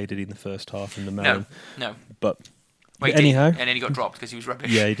really play, did he, in the first half in the Melon? No. But anyhow, and then he got dropped because he was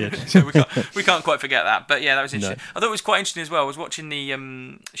rubbish. Yeah, he did. So we can't quite forget that. But yeah, that was interesting. No. I thought it was quite interesting as well. I was watching the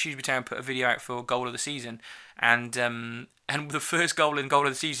Shrewsbury Town put a video out for goal of the season, and the first goal of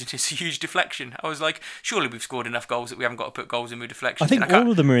the season is a huge deflection. I was like, surely we've scored enough goals that we haven't got to put goals in with deflections. I think all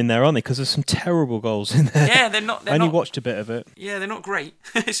of them are in there, aren't they? Because there's some terrible goals in there. Yeah, they're not. I only watched a bit of it. Yeah, they're not great.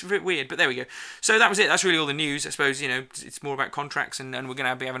 It's a bit weird, but there we go. So that was it. That's really all the news. I suppose it's more about contracts, and we're going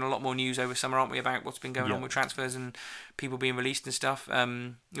to be having a lot more news over summer, aren't we, about what's been going on with transfers and people being released and stuff.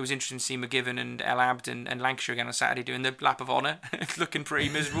 It was interesting to see McGivern and El Abd and Lancashire again on Saturday doing the lap of honour, looking pretty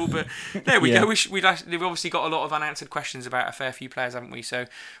miserable. But there we go. We've obviously got a lot of unanswered questions about a fair few players, haven't we? So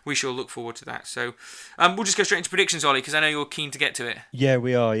we shall look forward to that. So we'll just go straight into predictions, Ollie, because I know you're keen to get to it. Yeah,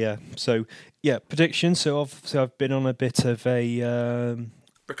 we are. Yeah. So predictions. So obviously I've been on a bit of a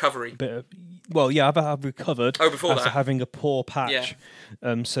recovery. I've recovered before after that. having a poor patch.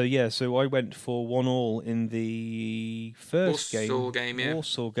 Yeah. So I went for 1-1 in the first Walsall game. Yeah.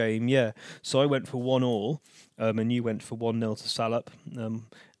 Walsall game, yeah. So I went for 1-1, and you went for 1-0 to Salop.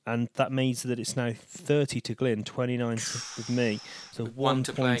 And that means that it's now 30 to Glyn, 29 with me. So with 1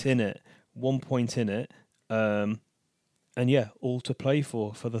 point in it. 1 point in it. And yeah, all to play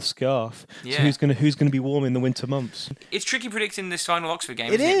for the scarf. Yeah. So who's gonna be warm in the winter months? It's tricky predicting this final Oxford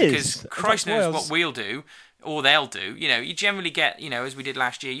game, isn't it? Because Christ knows what we'll do or they'll do. You generally get, as we did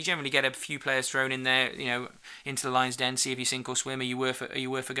last year, you generally get a few players thrown in there, into the Lions' Den, see if you sink or swim. Are you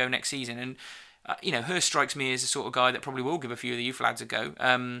worth a go next season? And Hurst strikes me as the sort of guy that probably will give a few of the youth lads a go.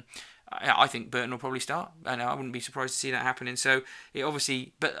 I think Burton will probably start, and I wouldn't be surprised to see that happening. So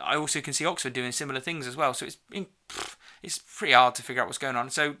but I also can see Oxford doing similar things as well. So it's pretty hard to figure out what's going on.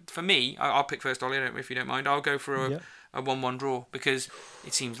 So for me, I'll pick first, Ollie, if you don't mind. I'll go for a 1-1 draw, because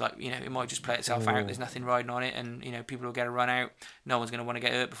it seems like it might just play itself out. There's nothing riding on it, and people will get a run out. No one's going to want to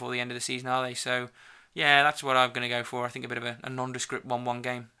get hurt before the end of the season, are they? So yeah, that's what I'm going to go for. I think a bit of a nondescript 1-1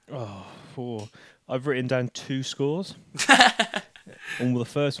 game. I've written down 2 scores. And the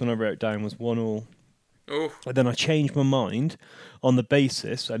first one I wrote down was 1-1. Oh. And then I changed my mind on the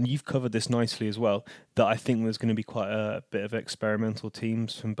basis, and you've covered this nicely as well, that I think there's going to be quite a bit of experimental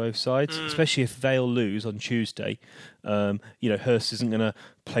teams from both sides, especially if Vale lose on Tuesday. Hurst isn't going to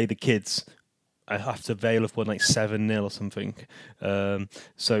play the kids I have to Vale have won like 7-0 or something.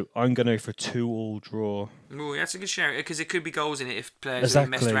 So I'm going to go for a 2-2 draw. Oh, that's a good shout, because there could be goals in it if players Exactly. are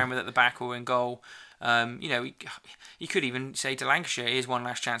messed around with at the back or in goal. You could even say to Lancashire, here's one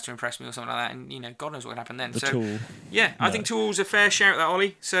last chance to impress me or something like that, and God knows what would happen then. Yeah, I think 2-2's a fair shout, that,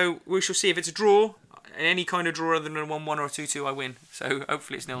 Ollie. So we shall see. If it's a draw, any kind of draw other than a 1-1 or a 2-2, I win. So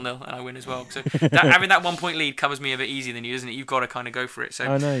hopefully it's 0-0 and I win as well. So having that 1 point lead covers me a bit easier than you, doesn't it? You've got to kind of go for it. So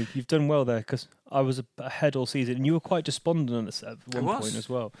I know you've done well there, because I was ahead all season, and you were quite despondent at one point as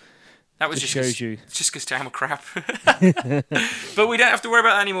well. That was just shows you. It's just because Town were crap. But we don't have to worry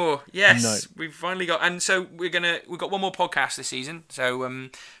about that anymore. Yes, No. we've finally got... And so we've got one more podcast this season. So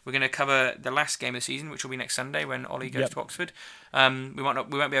we're going to cover the last game of the season, which will be next Sunday when Ollie goes to Oxford. We won't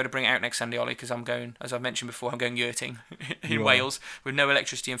be able to bring it out next Sunday, Ollie, because I'm going, as I've mentioned before, I'm going yurting in Wales with no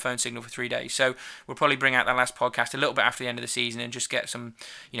electricity and phone signal for 3 days. So we'll probably bring out that last podcast a little bit after the end of the season and just get some,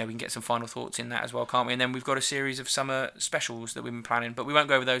 we can get some final thoughts in that as well, can't we? And then we've got a series of summer specials that we've been planning, but we won't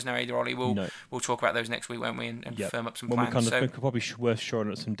go over those now either, Ollie. We'll talk about those next week, won't we? And firm up some plans. We're probably worth shoring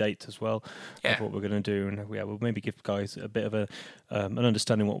up some dates as well of what we're going to do, and we'll maybe give guys a bit of an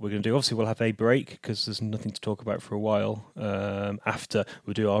understanding what we're going to do. Obviously, we'll have a break because there's nothing to talk about for a while. After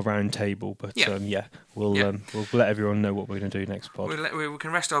we'll do our round table, but we'll let everyone know what we're going to do next pod. We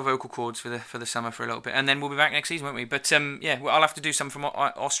can rest our vocal cords for the summer for a little bit, and then we'll be back next season, won't we? But I'll have to do some from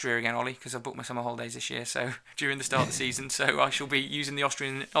Austria again, Ollie, because I've booked my summer holidays this year. So during the start of the season, so I shall be using the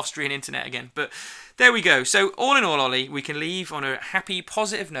Austrian internet again. But there we go. So all in all, Ollie, we can leave on a happy,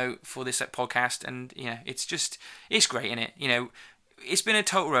 positive note for this podcast, and it's great, isn't it? It's been a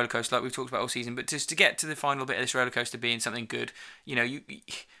total rollercoaster, like we've talked about all season, but just to get to the final bit of this rollercoaster being something good,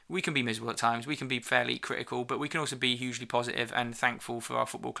 we can be miserable at times, we can be fairly critical, but we can also be hugely positive and thankful for our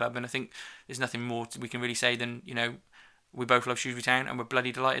football club. And I think there's nothing more we can really say than we both love Shrewsbury Town, and we're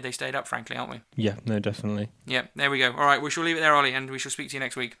bloody delighted they stayed up, frankly, aren't we? Yeah, no, definitely. Yeah, there we go. All right, we shall leave it there, Ollie, and we shall speak to you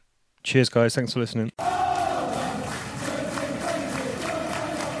next week. Cheers, guys. Thanks for listening.